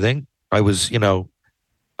approved for anything. I was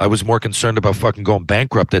more concerned about fucking going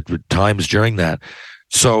bankrupt at times during that.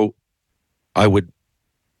 So I would,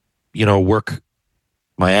 you know, work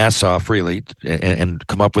my ass off really and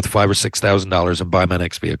come up with $5,000 or $6,000 and buy my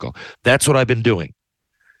next vehicle. That's what I've been doing.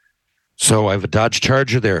 So I have a Dodge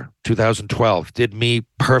Charger there, 2012. Did me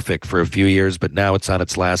perfect for a few years, but now it's on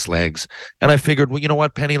its last legs. And I figured, well, you know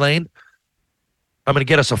what, Penny Lane? I'm going to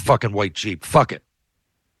get us a fucking white Jeep. Fuck it.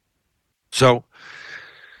 So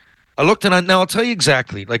I looked and now I'll tell you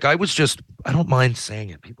exactly. Like I don't mind saying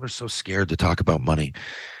it. People are so scared to talk about money.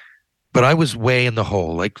 But I was way in the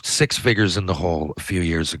hole, like 6 figures in the hole a few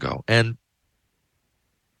years ago. And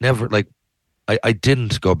never, like, I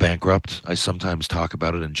didn't go bankrupt. I sometimes talk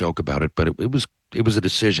about it and joke about it, but it was a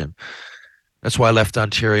decision. That's why I left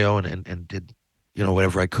Ontario and did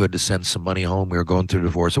whatever I could to send some money home. We were going through a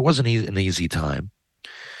divorce. It wasn't an easy time.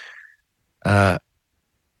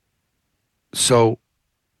 So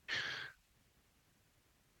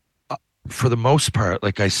for the most part,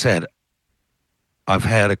 like I said, I've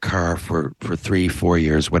had a car for 3-4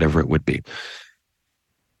 years, whatever it would be.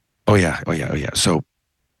 Oh yeah. So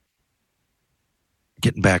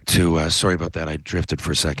getting back to, sorry about that. I drifted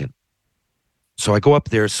for a second. So I go up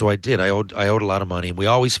there. So I did. I owed a lot of money, and we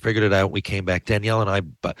always figured it out. We came back, Danielle and I,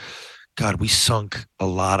 but God, we sunk a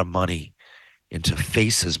lot of money into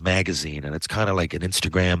Faces magazine, and it's kind of like an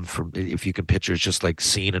Instagram from, if you can picture, it's just like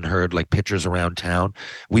seen and heard, like pictures around town.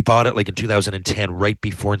 We bought it like in 2010, right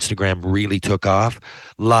before Instagram really took off.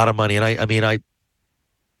 A lot of money, and I mean,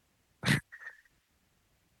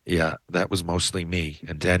 yeah, that was mostly me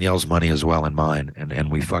and Danielle's money as well, and mine, and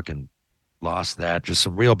we fucking lost that. Just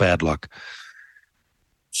some real bad luck.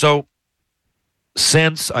 So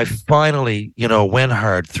since I finally, went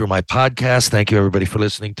hard through my podcast, thank you everybody for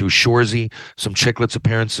listening, through Shoresy, some Chicklets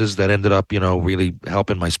appearances that ended up, really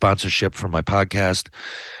helping my sponsorship for my podcast.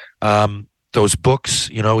 Those books,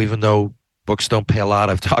 even though books don't pay a lot,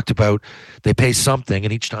 I've talked about, they pay something.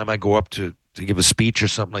 And each time I go up to give a speech or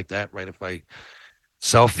something like that, right, if I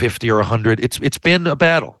sell 50 or 100, it's been a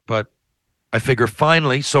battle, but I figure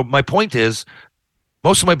finally, so my point is,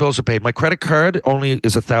 most of my bills are paid. My credit card only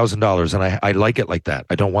is $1,000, and I like it like that.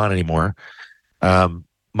 I don't want any more.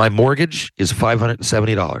 My mortgage is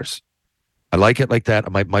 $570. I like it like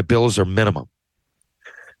that. My bills are minimum.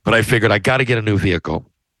 But I figured I got to get a new vehicle.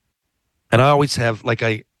 And I always have, like,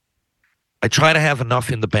 I try to have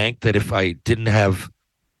enough in the bank that if I didn't have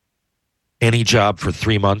any job for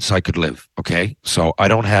 3 months, I could live. Okay. So I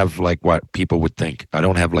don't have like what people would think. I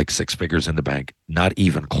don't have like 6 figures in the bank, not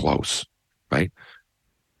even close. Right.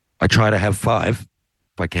 I try to have 5 if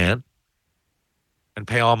I can and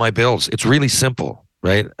pay all my bills. It's really simple.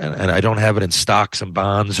 Right. And I don't have it in stocks and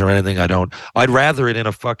bonds or anything. I'd rather it in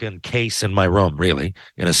a fucking case in my room, really,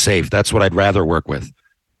 in a safe. That's what I'd rather work with.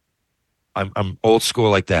 I'm old school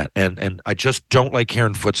like that. And I just don't like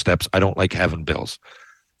hearing footsteps. I don't like having bills.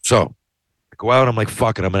 So I go out, I'm like,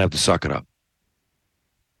 fuck it, I'm gonna have to suck it up.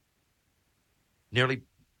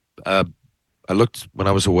 I looked when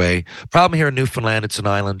I was away. Problem here in Newfoundland, it's an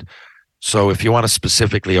island. So if you want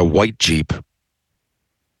specifically a white Jeep,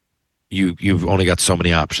 you've only got so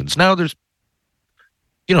many options. Now there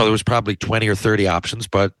was probably 20 or 30 options,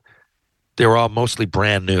 but they were all mostly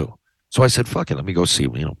brand new. So I said, fuck it, let me go see,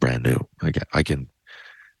 brand new. I can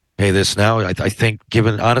pay this now. I think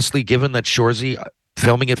given that Shoresy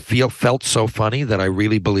filming it felt so funny that I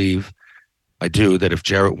really believe that if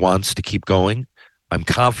Jarrett wants to keep going, I'm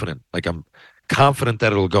confident. Like, I'm confident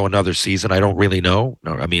that it'll go another season. I don't really know.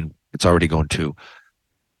 No, I mean, it's already going 2.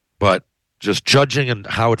 But just judging and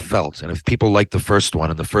how it felt, and if people liked the first one,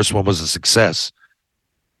 and the first one was a success,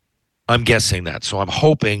 I'm guessing that. So I'm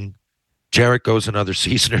hoping Jarrett goes another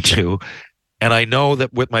season or 2. And I know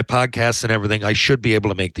that with my podcast and everything, I should be able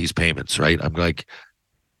to make these payments, right?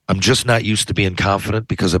 I'm just not used to being confident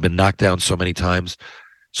because I've been knocked down so many times.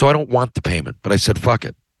 So I don't want the payment. But I said, fuck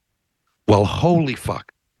it. Well, holy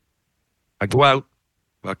fuck. I go out,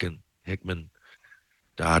 fucking Hickman,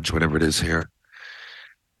 Dodge, whatever it is here.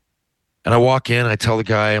 And I walk in, I tell the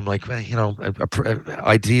guy, I'm like,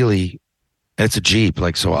 ideally, and it's a Jeep,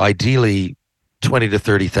 like, so ideally 20 to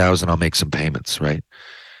 30,000, I'll make some payments, right?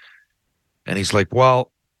 And he's like,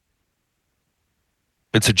 well,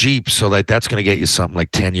 it's a Jeep, so that's going to get you something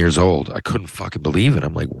like 10 years old. I couldn't fucking believe it.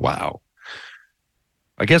 I'm like, wow.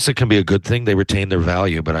 I guess it can be a good thing. They retain their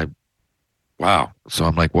value, but wow. So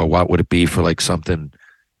I'm like, well, what would it be for like something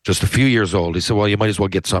just a few years old? He said, well, you might as well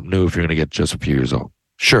get something new if you're going to get just a few years old.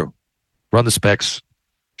 Sure. Run the specs,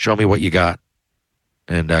 show me what you got,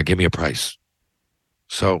 and give me a price.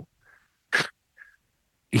 So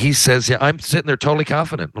he says, yeah, I'm sitting there totally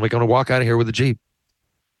confident. I'm like, I'm going to walk out of here with a Jeep.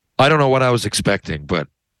 I don't know what I was expecting, but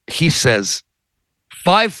he says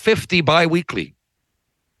 $550 biweekly.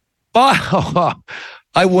 Oh,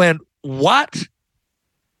 I went, what?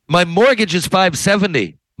 My mortgage is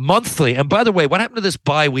 $570 monthly. And by the way, what happened to this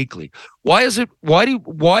biweekly? Why do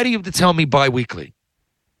you have to tell me biweekly?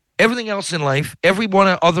 Everything else in life, every one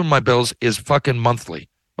of other my bills is fucking monthly.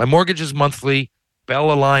 My mortgage is monthly. Bell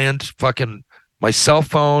Alliant, fucking my cell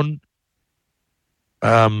phone,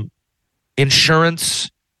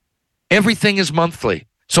 insurance, everything is monthly.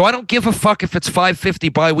 So I don't give a fuck if it's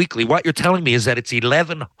 $550 biweekly. What you're telling me is that it's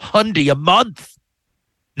 $1,100 a month.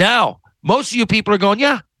 Now, most of you people are going,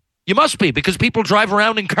 yeah, you must be, because people drive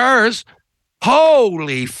around in cars.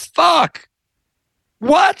 Holy fuck.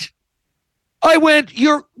 What? I went,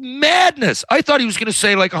 you're madness. I thought he was going to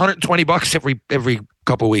say like $120 every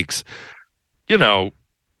couple weeks. You know,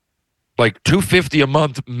 like $250 a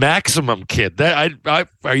month maximum, kid. That I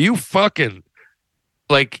are you fucking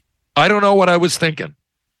like, I don't know what I was thinking,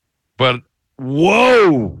 but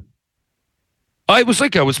whoa. I was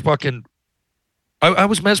fucking, I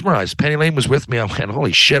was mesmerized. Penny Lane was with me. I went,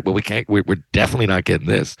 holy shit, well, we're definitely not getting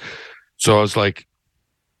this. So I was like,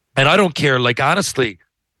 and I don't care, like, honestly,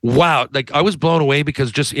 wow. Like, I was blown away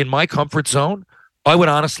because just in my comfort zone, I would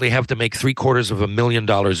honestly have to make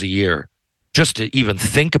 $750,000 a year just to even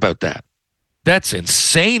think about that. That's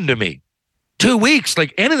insane to me. 2 weeks,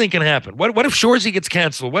 like anything can happen. What if Shoresy gets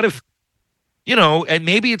canceled? What if, you know, and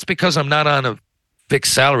maybe it's because I'm not on a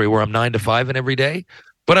fixed salary where I'm 9 to 5 and every day,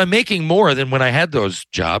 but I'm making more than when I had those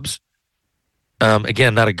jobs.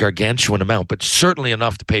 Again, not a gargantuan amount, but certainly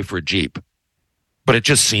enough to pay for a Jeep. But it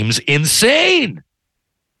just seems insane.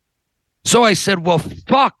 So I said, well,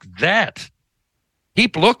 fuck that.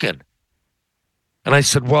 Keep looking. And I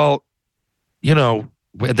said, well, you know,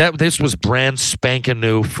 this was brand spanking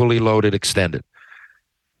new, fully loaded, extended.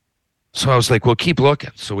 So I was like, well, keep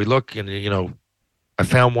looking. So we look and, you know, I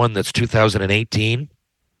found one that's 2018.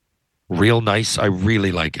 Real nice. I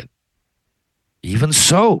really like it. Even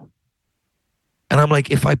so. And I'm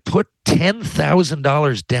like, if I put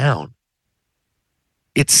 $10,000 down,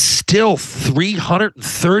 it's still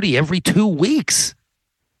 $330 every 2 weeks.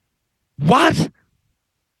 What?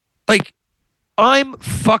 Like, I'm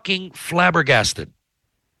fucking flabbergasted.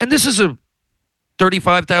 And this is a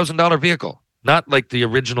 $35,000 vehicle, not like the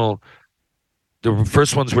original. The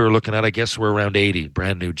first ones we were looking at, I guess, were around 80.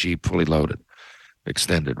 Brand new Jeep, fully loaded,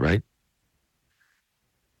 extended, right?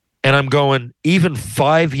 And I'm going, even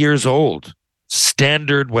 5 years old,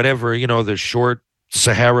 standard, whatever, you know, the short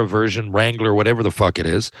Sahara version, Wrangler, whatever the fuck it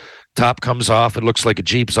is. Top comes off. It looks like a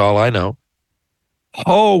Jeep's all I know.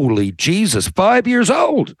 Holy Jesus, 5 years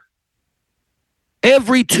old.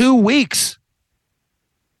 Every 2 weeks.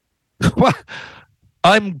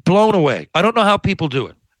 I'm blown away. I don't know how people do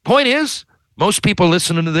it. Point is, most people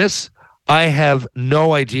listening to this, I have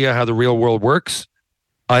no idea how the real world works.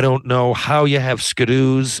 I don't know how you have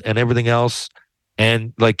skidoos and everything else.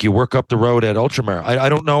 And like you work up the road at Ultramar. I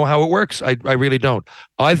don't know how it works. I really don't.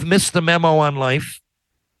 I've missed the memo on life.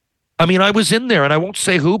 I mean, I was in there, and I won't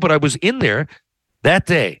say who, but I was in there that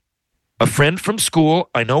day. A friend from school,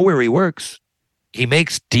 I know where he works. He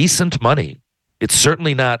makes decent money. It's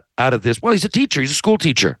certainly not out of this. Well, he's a teacher. He's a school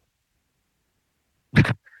teacher.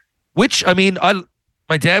 Which, I mean,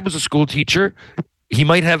 my dad was a school teacher. He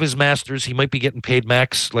might have his master's. He might be getting paid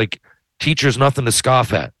max. Like, teacher's nothing to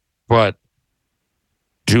scoff at. But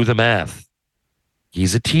do the math.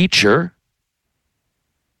 He's a teacher.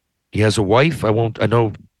 He has a wife. I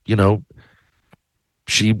know, you know,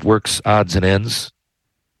 she works odds and ends.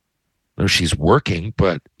 No, she's working,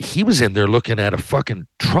 but he was in there looking at a fucking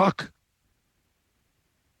truck.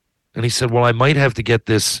 And he said, well, I might have to get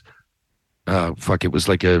this. It was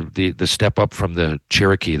like the step up from the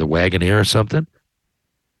Cherokee, the Wagoneer or something.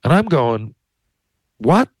 And I'm going,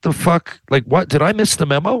 what the fuck? Like, what? Did I miss the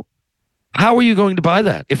memo? How are you going to buy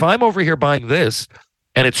that? If I'm over here buying this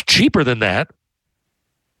and it's cheaper than that,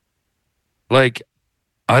 like,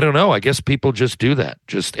 I don't know. I guess people just do that.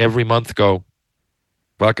 Just every month go,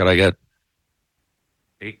 fuck it, I get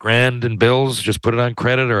 $8,000 in bills, just put it on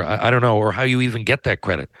credit, or I don't know, or how you even get that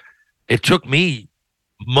credit. It took me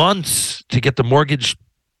months to get the mortgage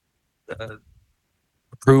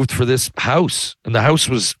approved for this house. And the house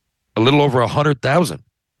was a little over $100,000.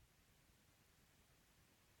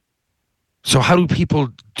 So how do people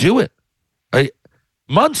do it?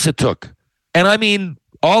 Months it took. And I mean,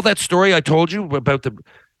 all that story I told you about the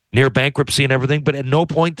near bankruptcy and everything, but at no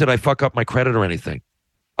point did I fuck up my credit or anything.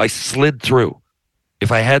 I slid through.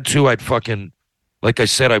 If I had to, I'd fucking, like I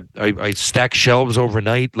said, I stacked shelves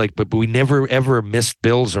overnight, like, but we never ever missed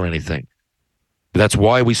bills or anything. That's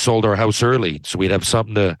why we sold our house early, so we'd have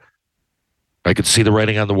something to, I could see the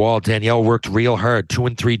writing on the wall. Danielle worked real hard, 2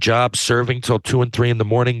 and 3 jobs, serving till 2 and 3 in the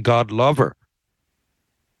morning. God love her.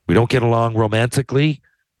 We don't get along romantically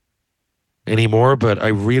anymore, but I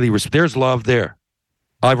really, there's love there.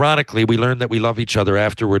 Ironically, we learned that we love each other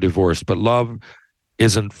after we're divorced, but love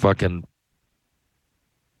isn't fucking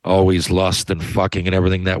always lust and fucking and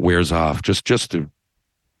everything that wears off. Just to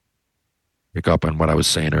pick up on what I was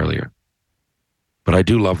saying earlier. But I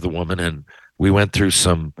do love the woman, and we went through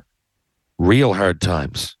some real hard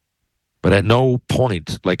times. But at no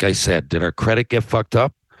point, like I said, did our credit get fucked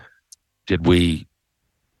up? Did we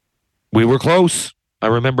were close. I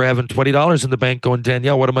remember having $20 in the bank going,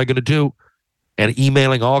 Danielle, what am I going to do? and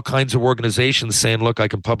emailing all kinds of organizations saying, look, I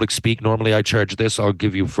can public speak. Normally I charge this. I'll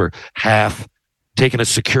give you for half. Taking a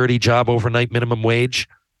security job overnight minimum wage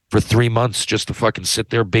for 3 months just to fucking sit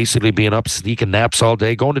there, basically being up, sneaking naps all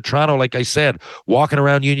day, going to Toronto, like I said, walking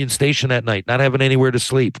around Union Station at night, not having anywhere to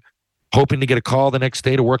sleep, hoping to get a call the next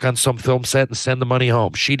day to work on some film set and send the money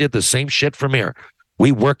home. She did the same shit from here.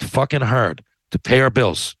 We worked fucking hard to pay our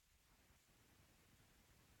bills.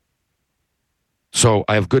 So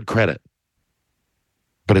I have good credit.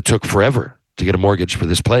 But it took forever to get a mortgage for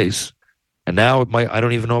this place. And now I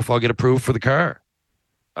don't even know if I'll get approved for the car.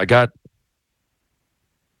 I got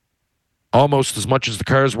almost as much as the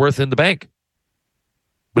car is worth in the bank.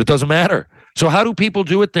 But it doesn't matter. So how do people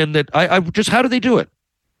do it then? How do they do it?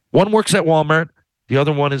 One works at Walmart. The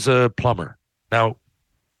other one is a plumber. Now,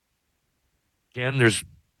 again,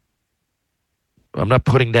 I'm not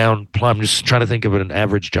putting down plumb. I'm just trying to think of an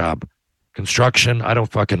average job. Construction, I don't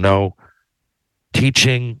fucking know.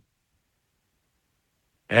 Teaching,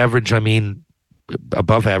 average, I mean,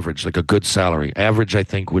 above average, like a good salary. Average, I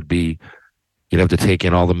think, would be you'd have to take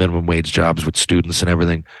in all the minimum wage jobs with students and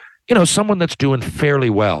everything. You know, someone that's doing fairly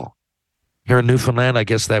well. Here in Newfoundland, I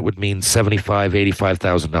guess that would mean $75,000,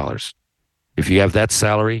 $85,000. If you have that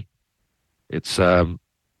salary, it's in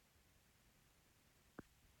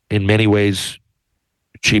many ways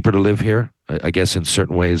cheaper to live here. I guess in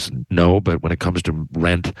certain ways, no, but when it comes to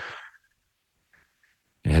rent,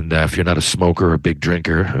 and if you're not a smoker or a big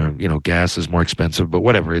drinker, gas is more expensive, but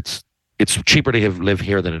whatever. It's cheaper to live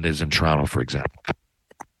here than it is in Toronto, for example.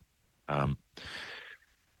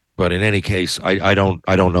 But in any case, I don't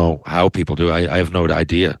know how people do. I have no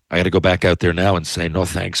idea. I got to go back out there now and say, no,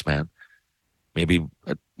 thanks, man. Maybe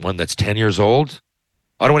one that's 10 years old.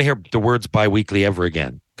 I don't want to hear the words biweekly ever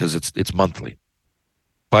again because it's monthly.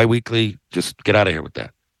 Biweekly, just get out of here with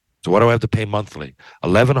that. So what do I have to pay monthly?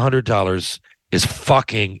 $1,100 is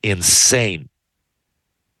fucking insane.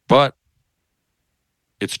 But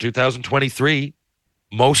it's 2023.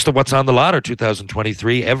 Most of what's on the lot are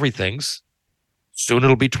 2023. Everything's. Soon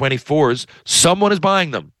it'll be 24s. Someone is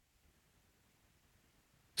buying them.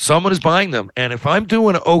 Someone is buying them. And if I'm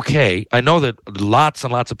doing okay, I know that lots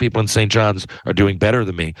and lots of people in St. John's are doing better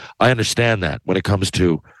than me. I understand that when it comes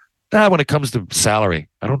to salary.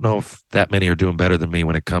 I don't know if that many are doing better than me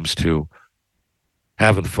when it comes to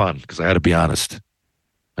having fun, because I got to be honest.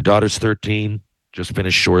 My daughter's 13, just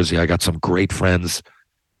finished Shoresy. I got some great friends,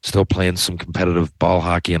 still playing some competitive ball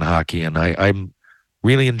hockey, and I'm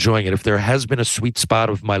really enjoying it. If there has been a sweet spot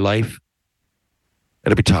of my life,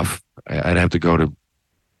 it'd be tough. I'd have to go to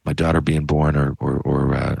my daughter being born or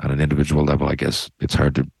on an individual level. I guess it's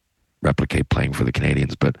hard to replicate playing for the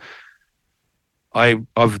Canadians, but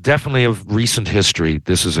of definitely of recent history,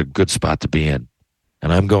 this is a good spot to be in.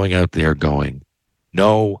 And I'm going out there going,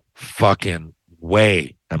 no fucking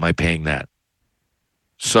way am I paying that.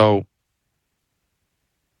 So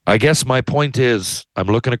I guess my point is I'm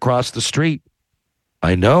looking across the street.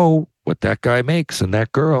 I know what that guy makes and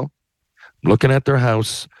that girl. I'm looking at their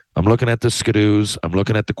house. I'm looking at the Skidoos. I'm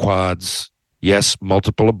looking at the quads. Yes,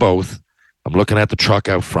 multiple of both. I'm looking at the truck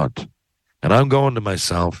out front. And I'm going to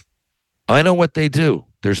myself, I know what they do.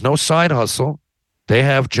 There's no side hustle. They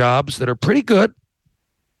have jobs that are pretty good.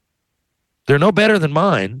 They're no better than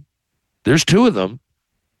mine. There's two of them.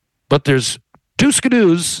 But there's two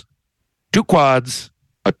Skidoos, two quads,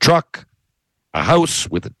 a truck, a house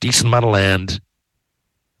with a decent amount of land.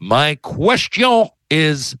 My question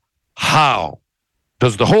is, how?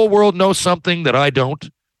 Does the whole world know something that I don't?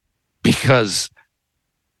 Because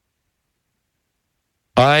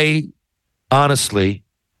I honestly,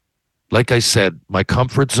 like I said, my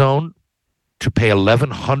comfort zone to pay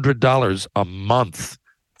 $1,100 a month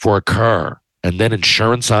for a car and then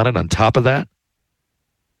insurance on it on top of that,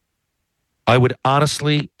 I would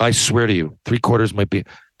honestly, I swear to you, 3/4 might be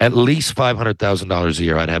at least $500,000 a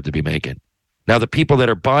year I'd have to be making. Now, the people that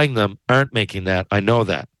are buying them aren't making that. I know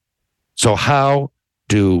that. So how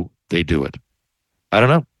do they do it? I don't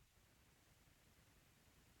know.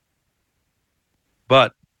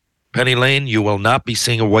 But Penny Lane, you will not be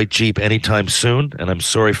seeing a white Jeep anytime soon, and I'm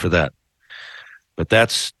sorry for that. But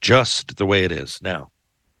that's just the way it is. Now,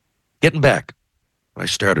 getting back what I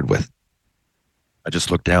started with. I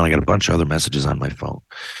just looked down. I got a bunch of other messages on my phone.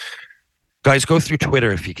 Guys, go through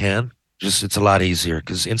Twitter if you can. It's a lot easier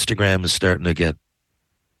because Instagram is starting to get,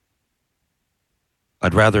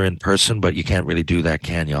 I'd rather in person, but you can't really do that,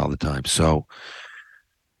 can you, all the time? So,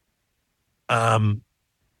 I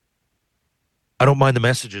don't mind the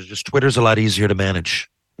messages. Just Twitter's a lot easier to manage.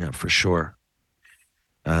 Yeah, for sure.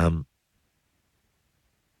 And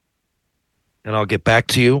I'll get back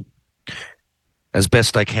to you. as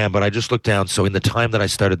best I can, but I just looked down. So in the time that I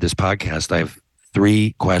started this podcast, I have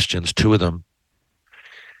 3 questions. 2 of them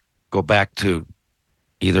go back to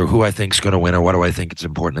either who I think is going to win or what do I think is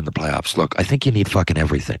important in the playoffs. Look, I think you need fucking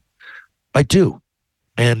everything. I do.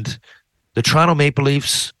 And the Toronto Maple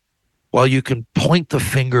Leafs, while you can point the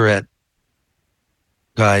finger at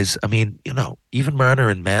guys, I mean, even Marner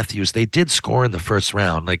and Matthews, they did score in the first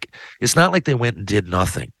round. Like, it's not like they went and did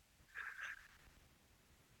nothing.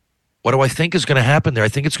 What do I think is going to happen there? I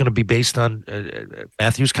think it's going to be based on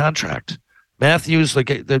Matthews' contract. Matthews, like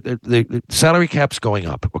the salary cap's going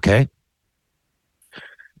up, okay?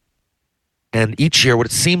 And each year, what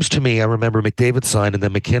it seems to me, I remember McDavid signed and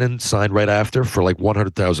then McKinnon signed right after for like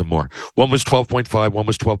 100,000 more. One was 12.5, one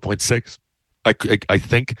was 12.6. I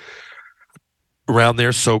think around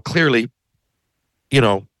there. So clearly,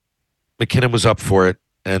 McKinnon was up for it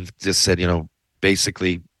and just said,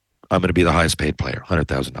 basically, I'm going to be the highest paid player,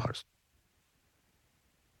 $100,000.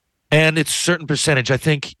 And it's a certain percentage. I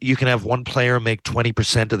think you can have one player make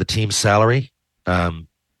 20% of the team's salary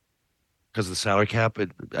because of the salary cap.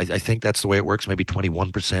 I think that's the way it works, maybe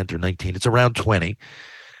 21% or 19%. It's around 20%.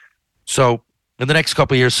 So in the next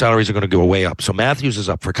couple of years, salaries are going to go way up. So Matthews is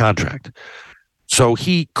up for contract. So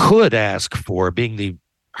he could ask for being the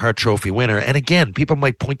Hart Trophy winner. And again, people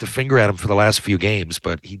might point the finger at him for the last few games,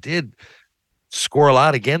 but he did score a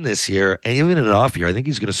lot again this year. And even in an off year, I think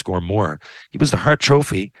he's going to score more. He was the Hart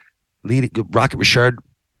Trophy Rocket Richard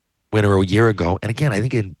winner a year ago. And again, I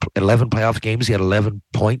think in 11 playoff games, he had 11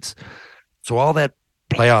 points. So all that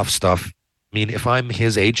playoff stuff, I mean, if I'm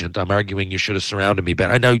his agent, I'm arguing you should have surrounded me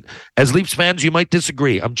better. I know as Leafs fans, you might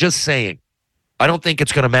disagree. I'm just saying, I don't think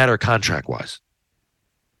it's going to matter contract-wise.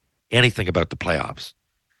 Anything about the playoffs.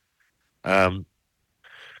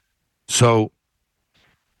 So,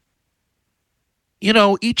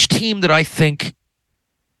 each team that I think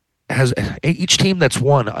each team that's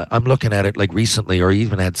won, I'm looking at it like recently or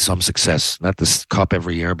even had some success, not this cup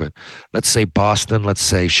every year, but let's say Boston, let's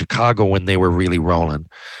say Chicago when they were really rolling,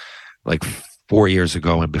 like 4 years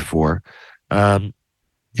ago and before.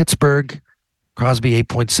 Pittsburgh, Crosby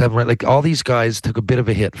 8.7, right? Like all these guys took a bit of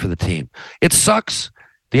a hit for the team. It sucks.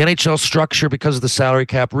 The NHL structure, because of the salary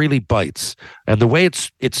cap, really bites. And the way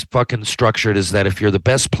it's fucking structured is that if you're the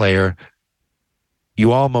best player,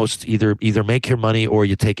 you almost either make your money or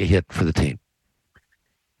you take a hit for the team.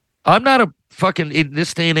 I'm not a fucking, in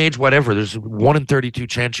this day and age, whatever, there's 1 in 32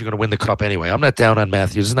 chance you're going to win the cup anyway. I'm not down on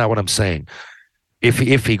Matthews. That's not what I'm saying. If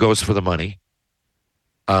he goes for the money.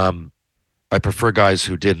 I prefer guys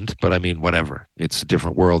who didn't, but I mean, whatever. It's a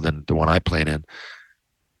different world than the one I played in.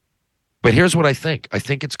 But here's what I think. I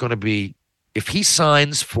think it's going to be, if he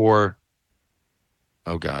signs for,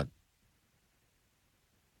 oh God,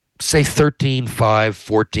 say 13, 5,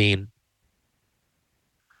 14,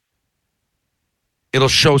 it'll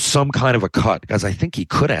show some kind of a cut, because I think he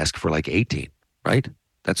could ask for like 18, right?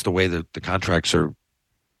 That's the way the contracts are,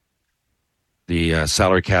 the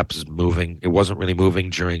salary cap is moving. It wasn't really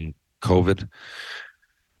moving during COVID.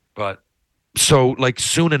 But so like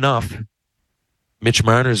soon enough, Mitch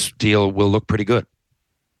Marner's deal will look pretty good,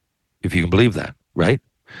 if you can believe that, right?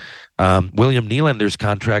 William Nylander's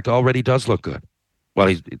contract already does look good.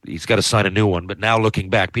 Well, he's got to sign a new one, but now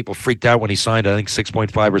looking back, people freaked out when he signed, I think,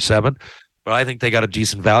 6.5 or 7, but I think they got a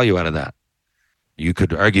decent value out of that. You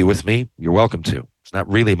could argue with me. You're welcome to. It's not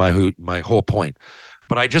really my whole point.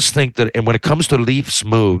 But I just think that, and when it comes to Leafs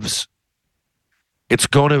moves, it's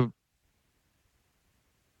going to,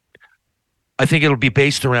 I think it'll be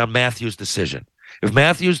based around Matthews' decision. If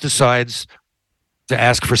Matthews decides to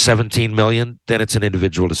ask for $17 million, then it's an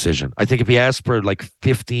individual decision. I think if he asks for like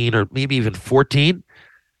 15 or maybe even 14,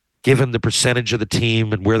 given the percentage of the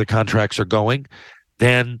team and where the contracts are going,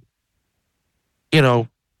 then,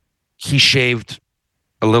 he shaved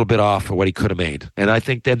a little bit off of what he could have made. And I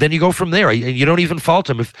think that then you go from there. You don't even fault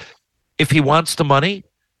him. If he wants the money,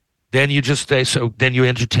 then you just say, so then you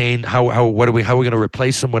entertain how are we going to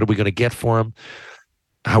replace him? What are we going to get for him?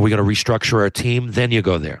 How are we going to restructure our team? Then you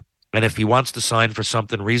go there. And if he wants to sign for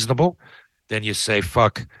something reasonable, then you say,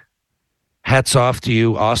 fuck, hats off to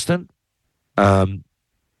you, Austin.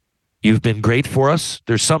 You've been great for us.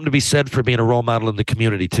 There's something to be said for being a role model in the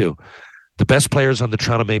community, too. The best players on the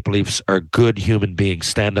Toronto Maple Leafs are good human beings,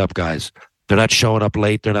 stand-up guys. They're not showing up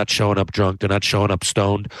late. They're not showing up drunk. They're not showing up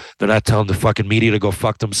stoned. They're not telling the fucking media to go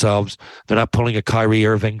fuck themselves. They're not pulling a Kyrie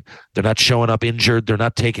Irving. They're not showing up injured. They're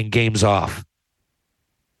not taking games off.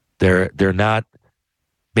 They're not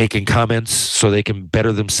making comments so they can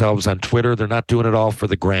better themselves on Twitter. They're not doing it all for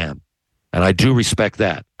the gram. And I do respect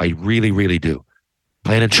that. I really, really do.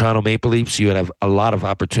 Playing in Toronto Maple Leafs, you have a lot of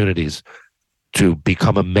opportunities to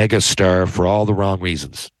become a megastar for all the wrong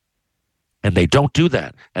reasons. And they don't do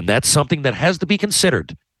that. And that's something that has to be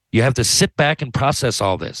considered. You have to sit back and process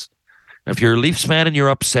all this. If you're a Leafs fan and you're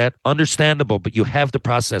upset, understandable, but you have to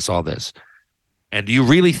process all this. And do you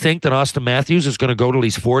really think that Austin Matthews is going to go to at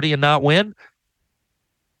least 40 and not win?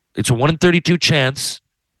 It's a 1 in 32 chance.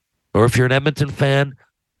 Or if you're an Edmonton fan,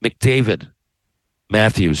 McDavid,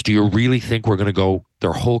 Matthews, do you really think we're going to go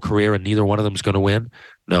their whole career and neither one of them is going to win?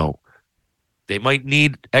 No. They might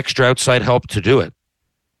need extra outside help to do it.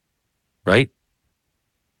 Right?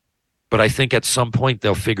 But I think at some point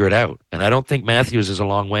they'll figure it out. And I don't think Matthews is a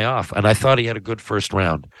long way off. And I thought he had a good first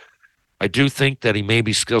round. I do think that he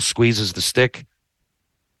maybe still squeezes the stick.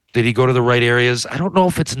 Did he go to the right areas? I don't know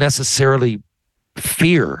if it's necessarily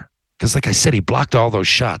fear. Because like I said, he blocked all those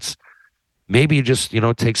shots. Maybe it just,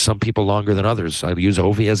 takes some people longer than others. I'd use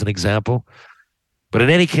Ovi as an example. But in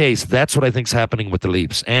any case, that's what I think is happening with the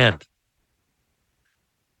Leafs. And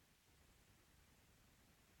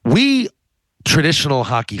we traditional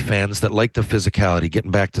hockey fans that like the physicality,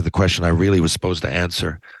 getting back to the question I really was supposed to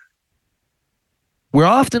answer, we're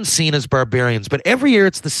often seen as barbarians, but every year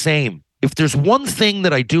it's the same. If there's one thing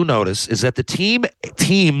that I do notice is that the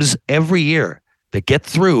teams every year that get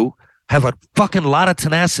through have a fucking lot of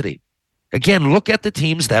tenacity. Again, look at the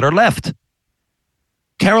teams that are left.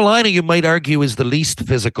 Carolina, you might argue, is the least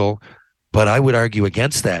physical, but I would argue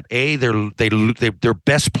against that. Their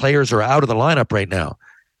best players are out of the lineup right now.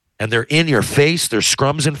 And they're in your face. There's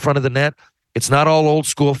scrums in front of the net. It's not all old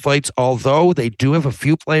school fights, although they do have a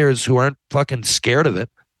few players who aren't fucking scared of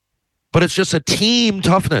it. But it's just a team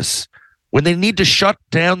toughness. When they need to shut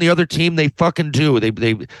down the other team, they fucking do.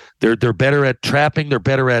 They're better at trapping. They're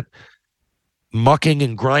better at mucking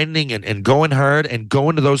and grinding and going hard and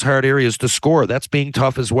going to those hard areas to score. That's being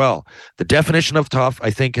tough as well. The definition of tough,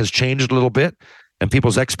 I think, has changed a little bit and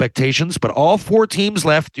people's expectations, but all four teams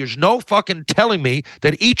left, there's no fucking telling me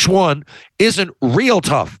that each one isn't real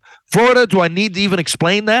tough. Florida, do I need to even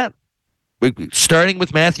explain that? Starting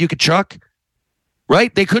with Matthew Tkachuk,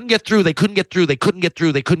 right? They couldn't get through.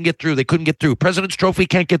 President's Trophy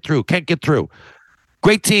can't get through.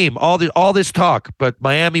 Great team, all this talk, but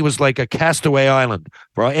Miami was like a castaway island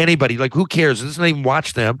for anybody. Like, who cares? Doesn't even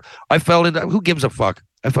watch them. I fell in that. Who gives a fuck?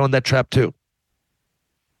 I fell in that trap too.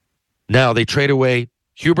 Now they trade away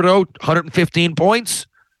Huberdeau, 115 points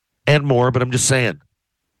and more, but I'm just saying.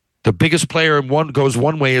 The biggest player goes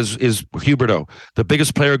one way is Huberdeau. The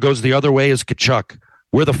biggest player goes the other way is Tkachuk.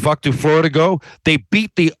 Where the fuck do Florida go? They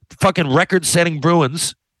beat the fucking record-setting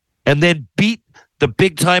Bruins and then beat the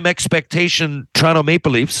big-time expectation Toronto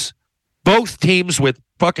Maple Leafs, both teams with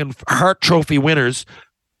fucking Hart Trophy winners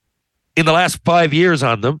in the last 5 years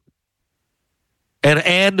on them,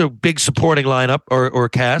 and a big supporting lineup or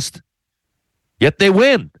cast. Yet they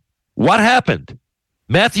win. What happened?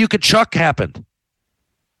 Matthew Tkachuk happened.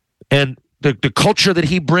 And the culture that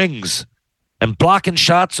he brings and blocking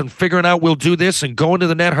shots and figuring out we'll do this and going to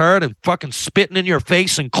the net hard and fucking spitting in your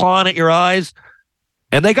face and clawing at your eyes.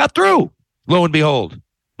 And they got through. Lo and behold,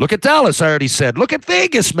 look at Dallas, I already said. Look at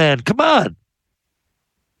Vegas, man. Come on.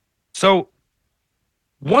 So,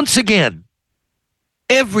 once again,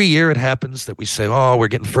 every year it happens that we say, oh, we're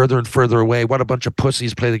getting further and further away. What a bunch of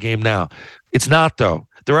pussies play the game now. It's not, though.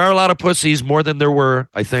 There are a lot of pussies, more than there were,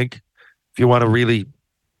 I think, if you want to really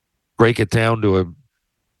break it down to a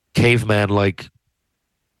caveman-like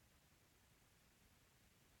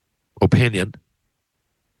opinion.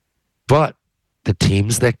 But the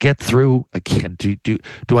teams that get through, again,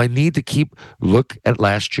 do I need to look at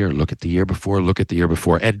last year, look at the year before,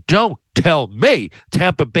 and don't tell me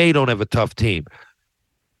Tampa Bay don't have a tough team.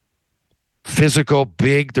 Physical,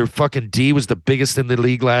 big, their fucking D was the biggest in the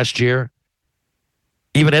league last year.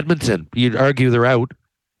 Even Edmonton, you'd argue they're out,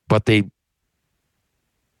 but they're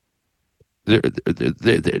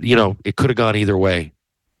it could have gone either way.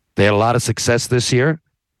 They had a lot of success this year.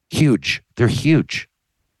 Huge. They're huge.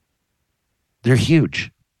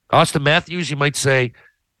 Austin Matthews, you might say,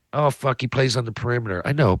 oh, fuck, he plays on the perimeter.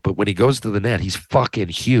 I know, but when he goes to the net, he's fucking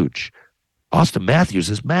huge. Austin Matthews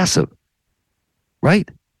is massive, right?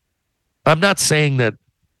 I'm not saying that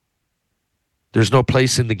there's no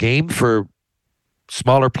place in the game for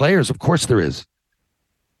smaller players. Of course there is.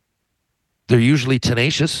 They're usually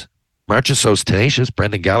tenacious. Marchessault's tenacious.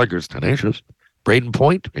 Brendan Gallagher's tenacious. Braden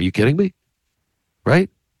Point, are you kidding me? Right?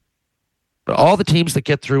 But all the teams that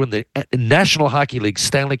get through in the National Hockey League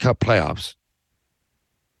Stanley Cup playoffs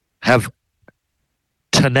have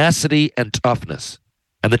tenacity and toughness.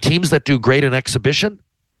 And the teams that do great in exhibition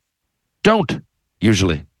don't,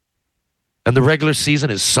 usually. And the regular season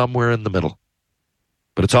is somewhere in the middle.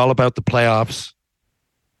 But it's all about the playoffs.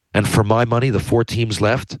 And for my money, the 4 teams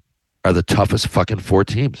left are the toughest fucking 4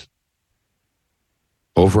 teams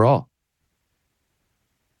overall.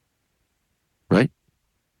 Right?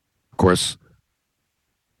 Of course,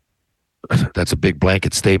 that's a big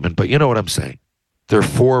blanket statement, but you know what I'm saying. There are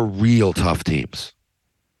 4 real tough teams.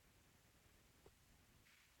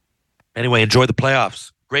 Anyway, enjoy the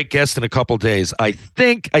playoffs. Great guest in a couple days. I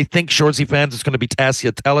think Shorzy fans, it's going to be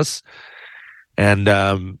Tassia Tellis. And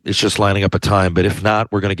it's just lining up a time. But if not,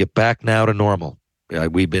 we're going to get back now to normal.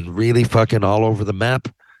 We've been really fucking all over the map.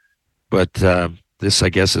 But this, I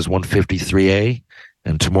guess, is 153A.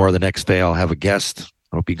 And tomorrow, the next day, I'll have a guest.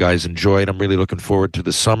 I hope you guys enjoyed. I'm really looking forward to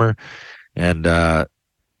the summer. And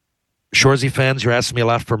Shorzy fans, you're asking me a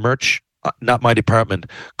lot for merch. Not my department.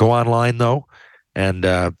 Go online, though. And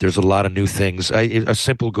there's a lot of new things. A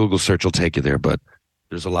simple Google search will take you there. But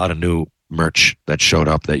there's a lot of new merch that showed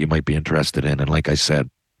up that you might be interested in. And like I said,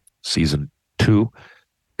 season 2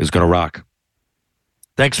 is going to rock.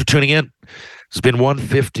 Thanks for tuning in. It's been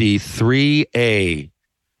 153A.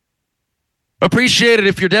 Appreciate it.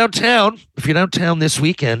 If you're downtown this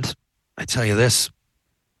weekend, I tell you this.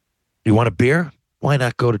 You want a beer? Why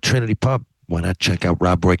not go to Trinity Pub? Why not check out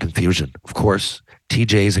Rob Roy Confusion? Of course,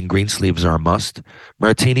 TJ's and Greensleeves are a must.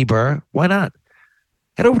 Martini Bar? Why not?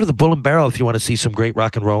 Head over to the Bull and Barrel if you want to see some great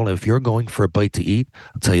rock and roll. And if you're going for a bite to eat,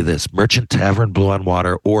 I'll tell you this, Merchant Tavern, Blue on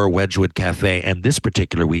Water, or Wedgwood Cafe. And this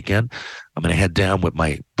particular weekend, I'm going to head down with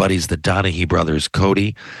my buddies, the Donahue brothers,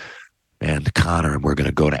 Cody and Connor, and we're going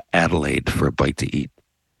to go to Adelaide for a bite to eat.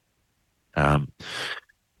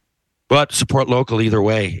 But support local either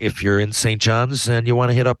way. If you're in St. John's and you want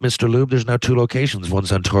to hit up Mr. Lube, there's now 2 locations.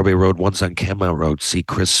 One's on Torbay Road, one's on Kenmount Road. See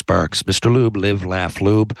Chris Sparks. Mr. Lube, live, laugh,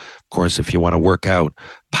 lube. Of course, if you want to work out,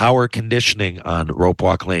 power conditioning on Rope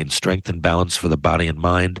Walk Lane, strength and balance for the body and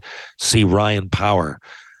mind. See Ryan Power.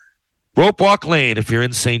 Rope Walk Lane if you're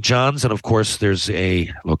in St. John's. And, of course, there's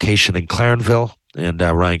a location in Clarenville. And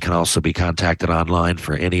Ryan can also be contacted online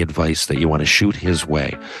for any advice that you want to shoot his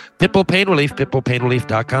way. Pitbull Pain Relief,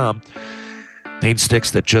 pitbullpainrelief.com. Pain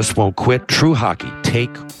sticks that just won't quit. True hockey.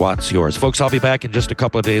 Take what's yours. Folks, I'll be back in just a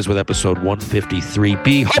couple of days with episode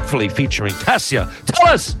 153B, hopefully featuring Tassia. Tell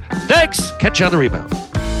us. Thanks. Catch you on the rebound.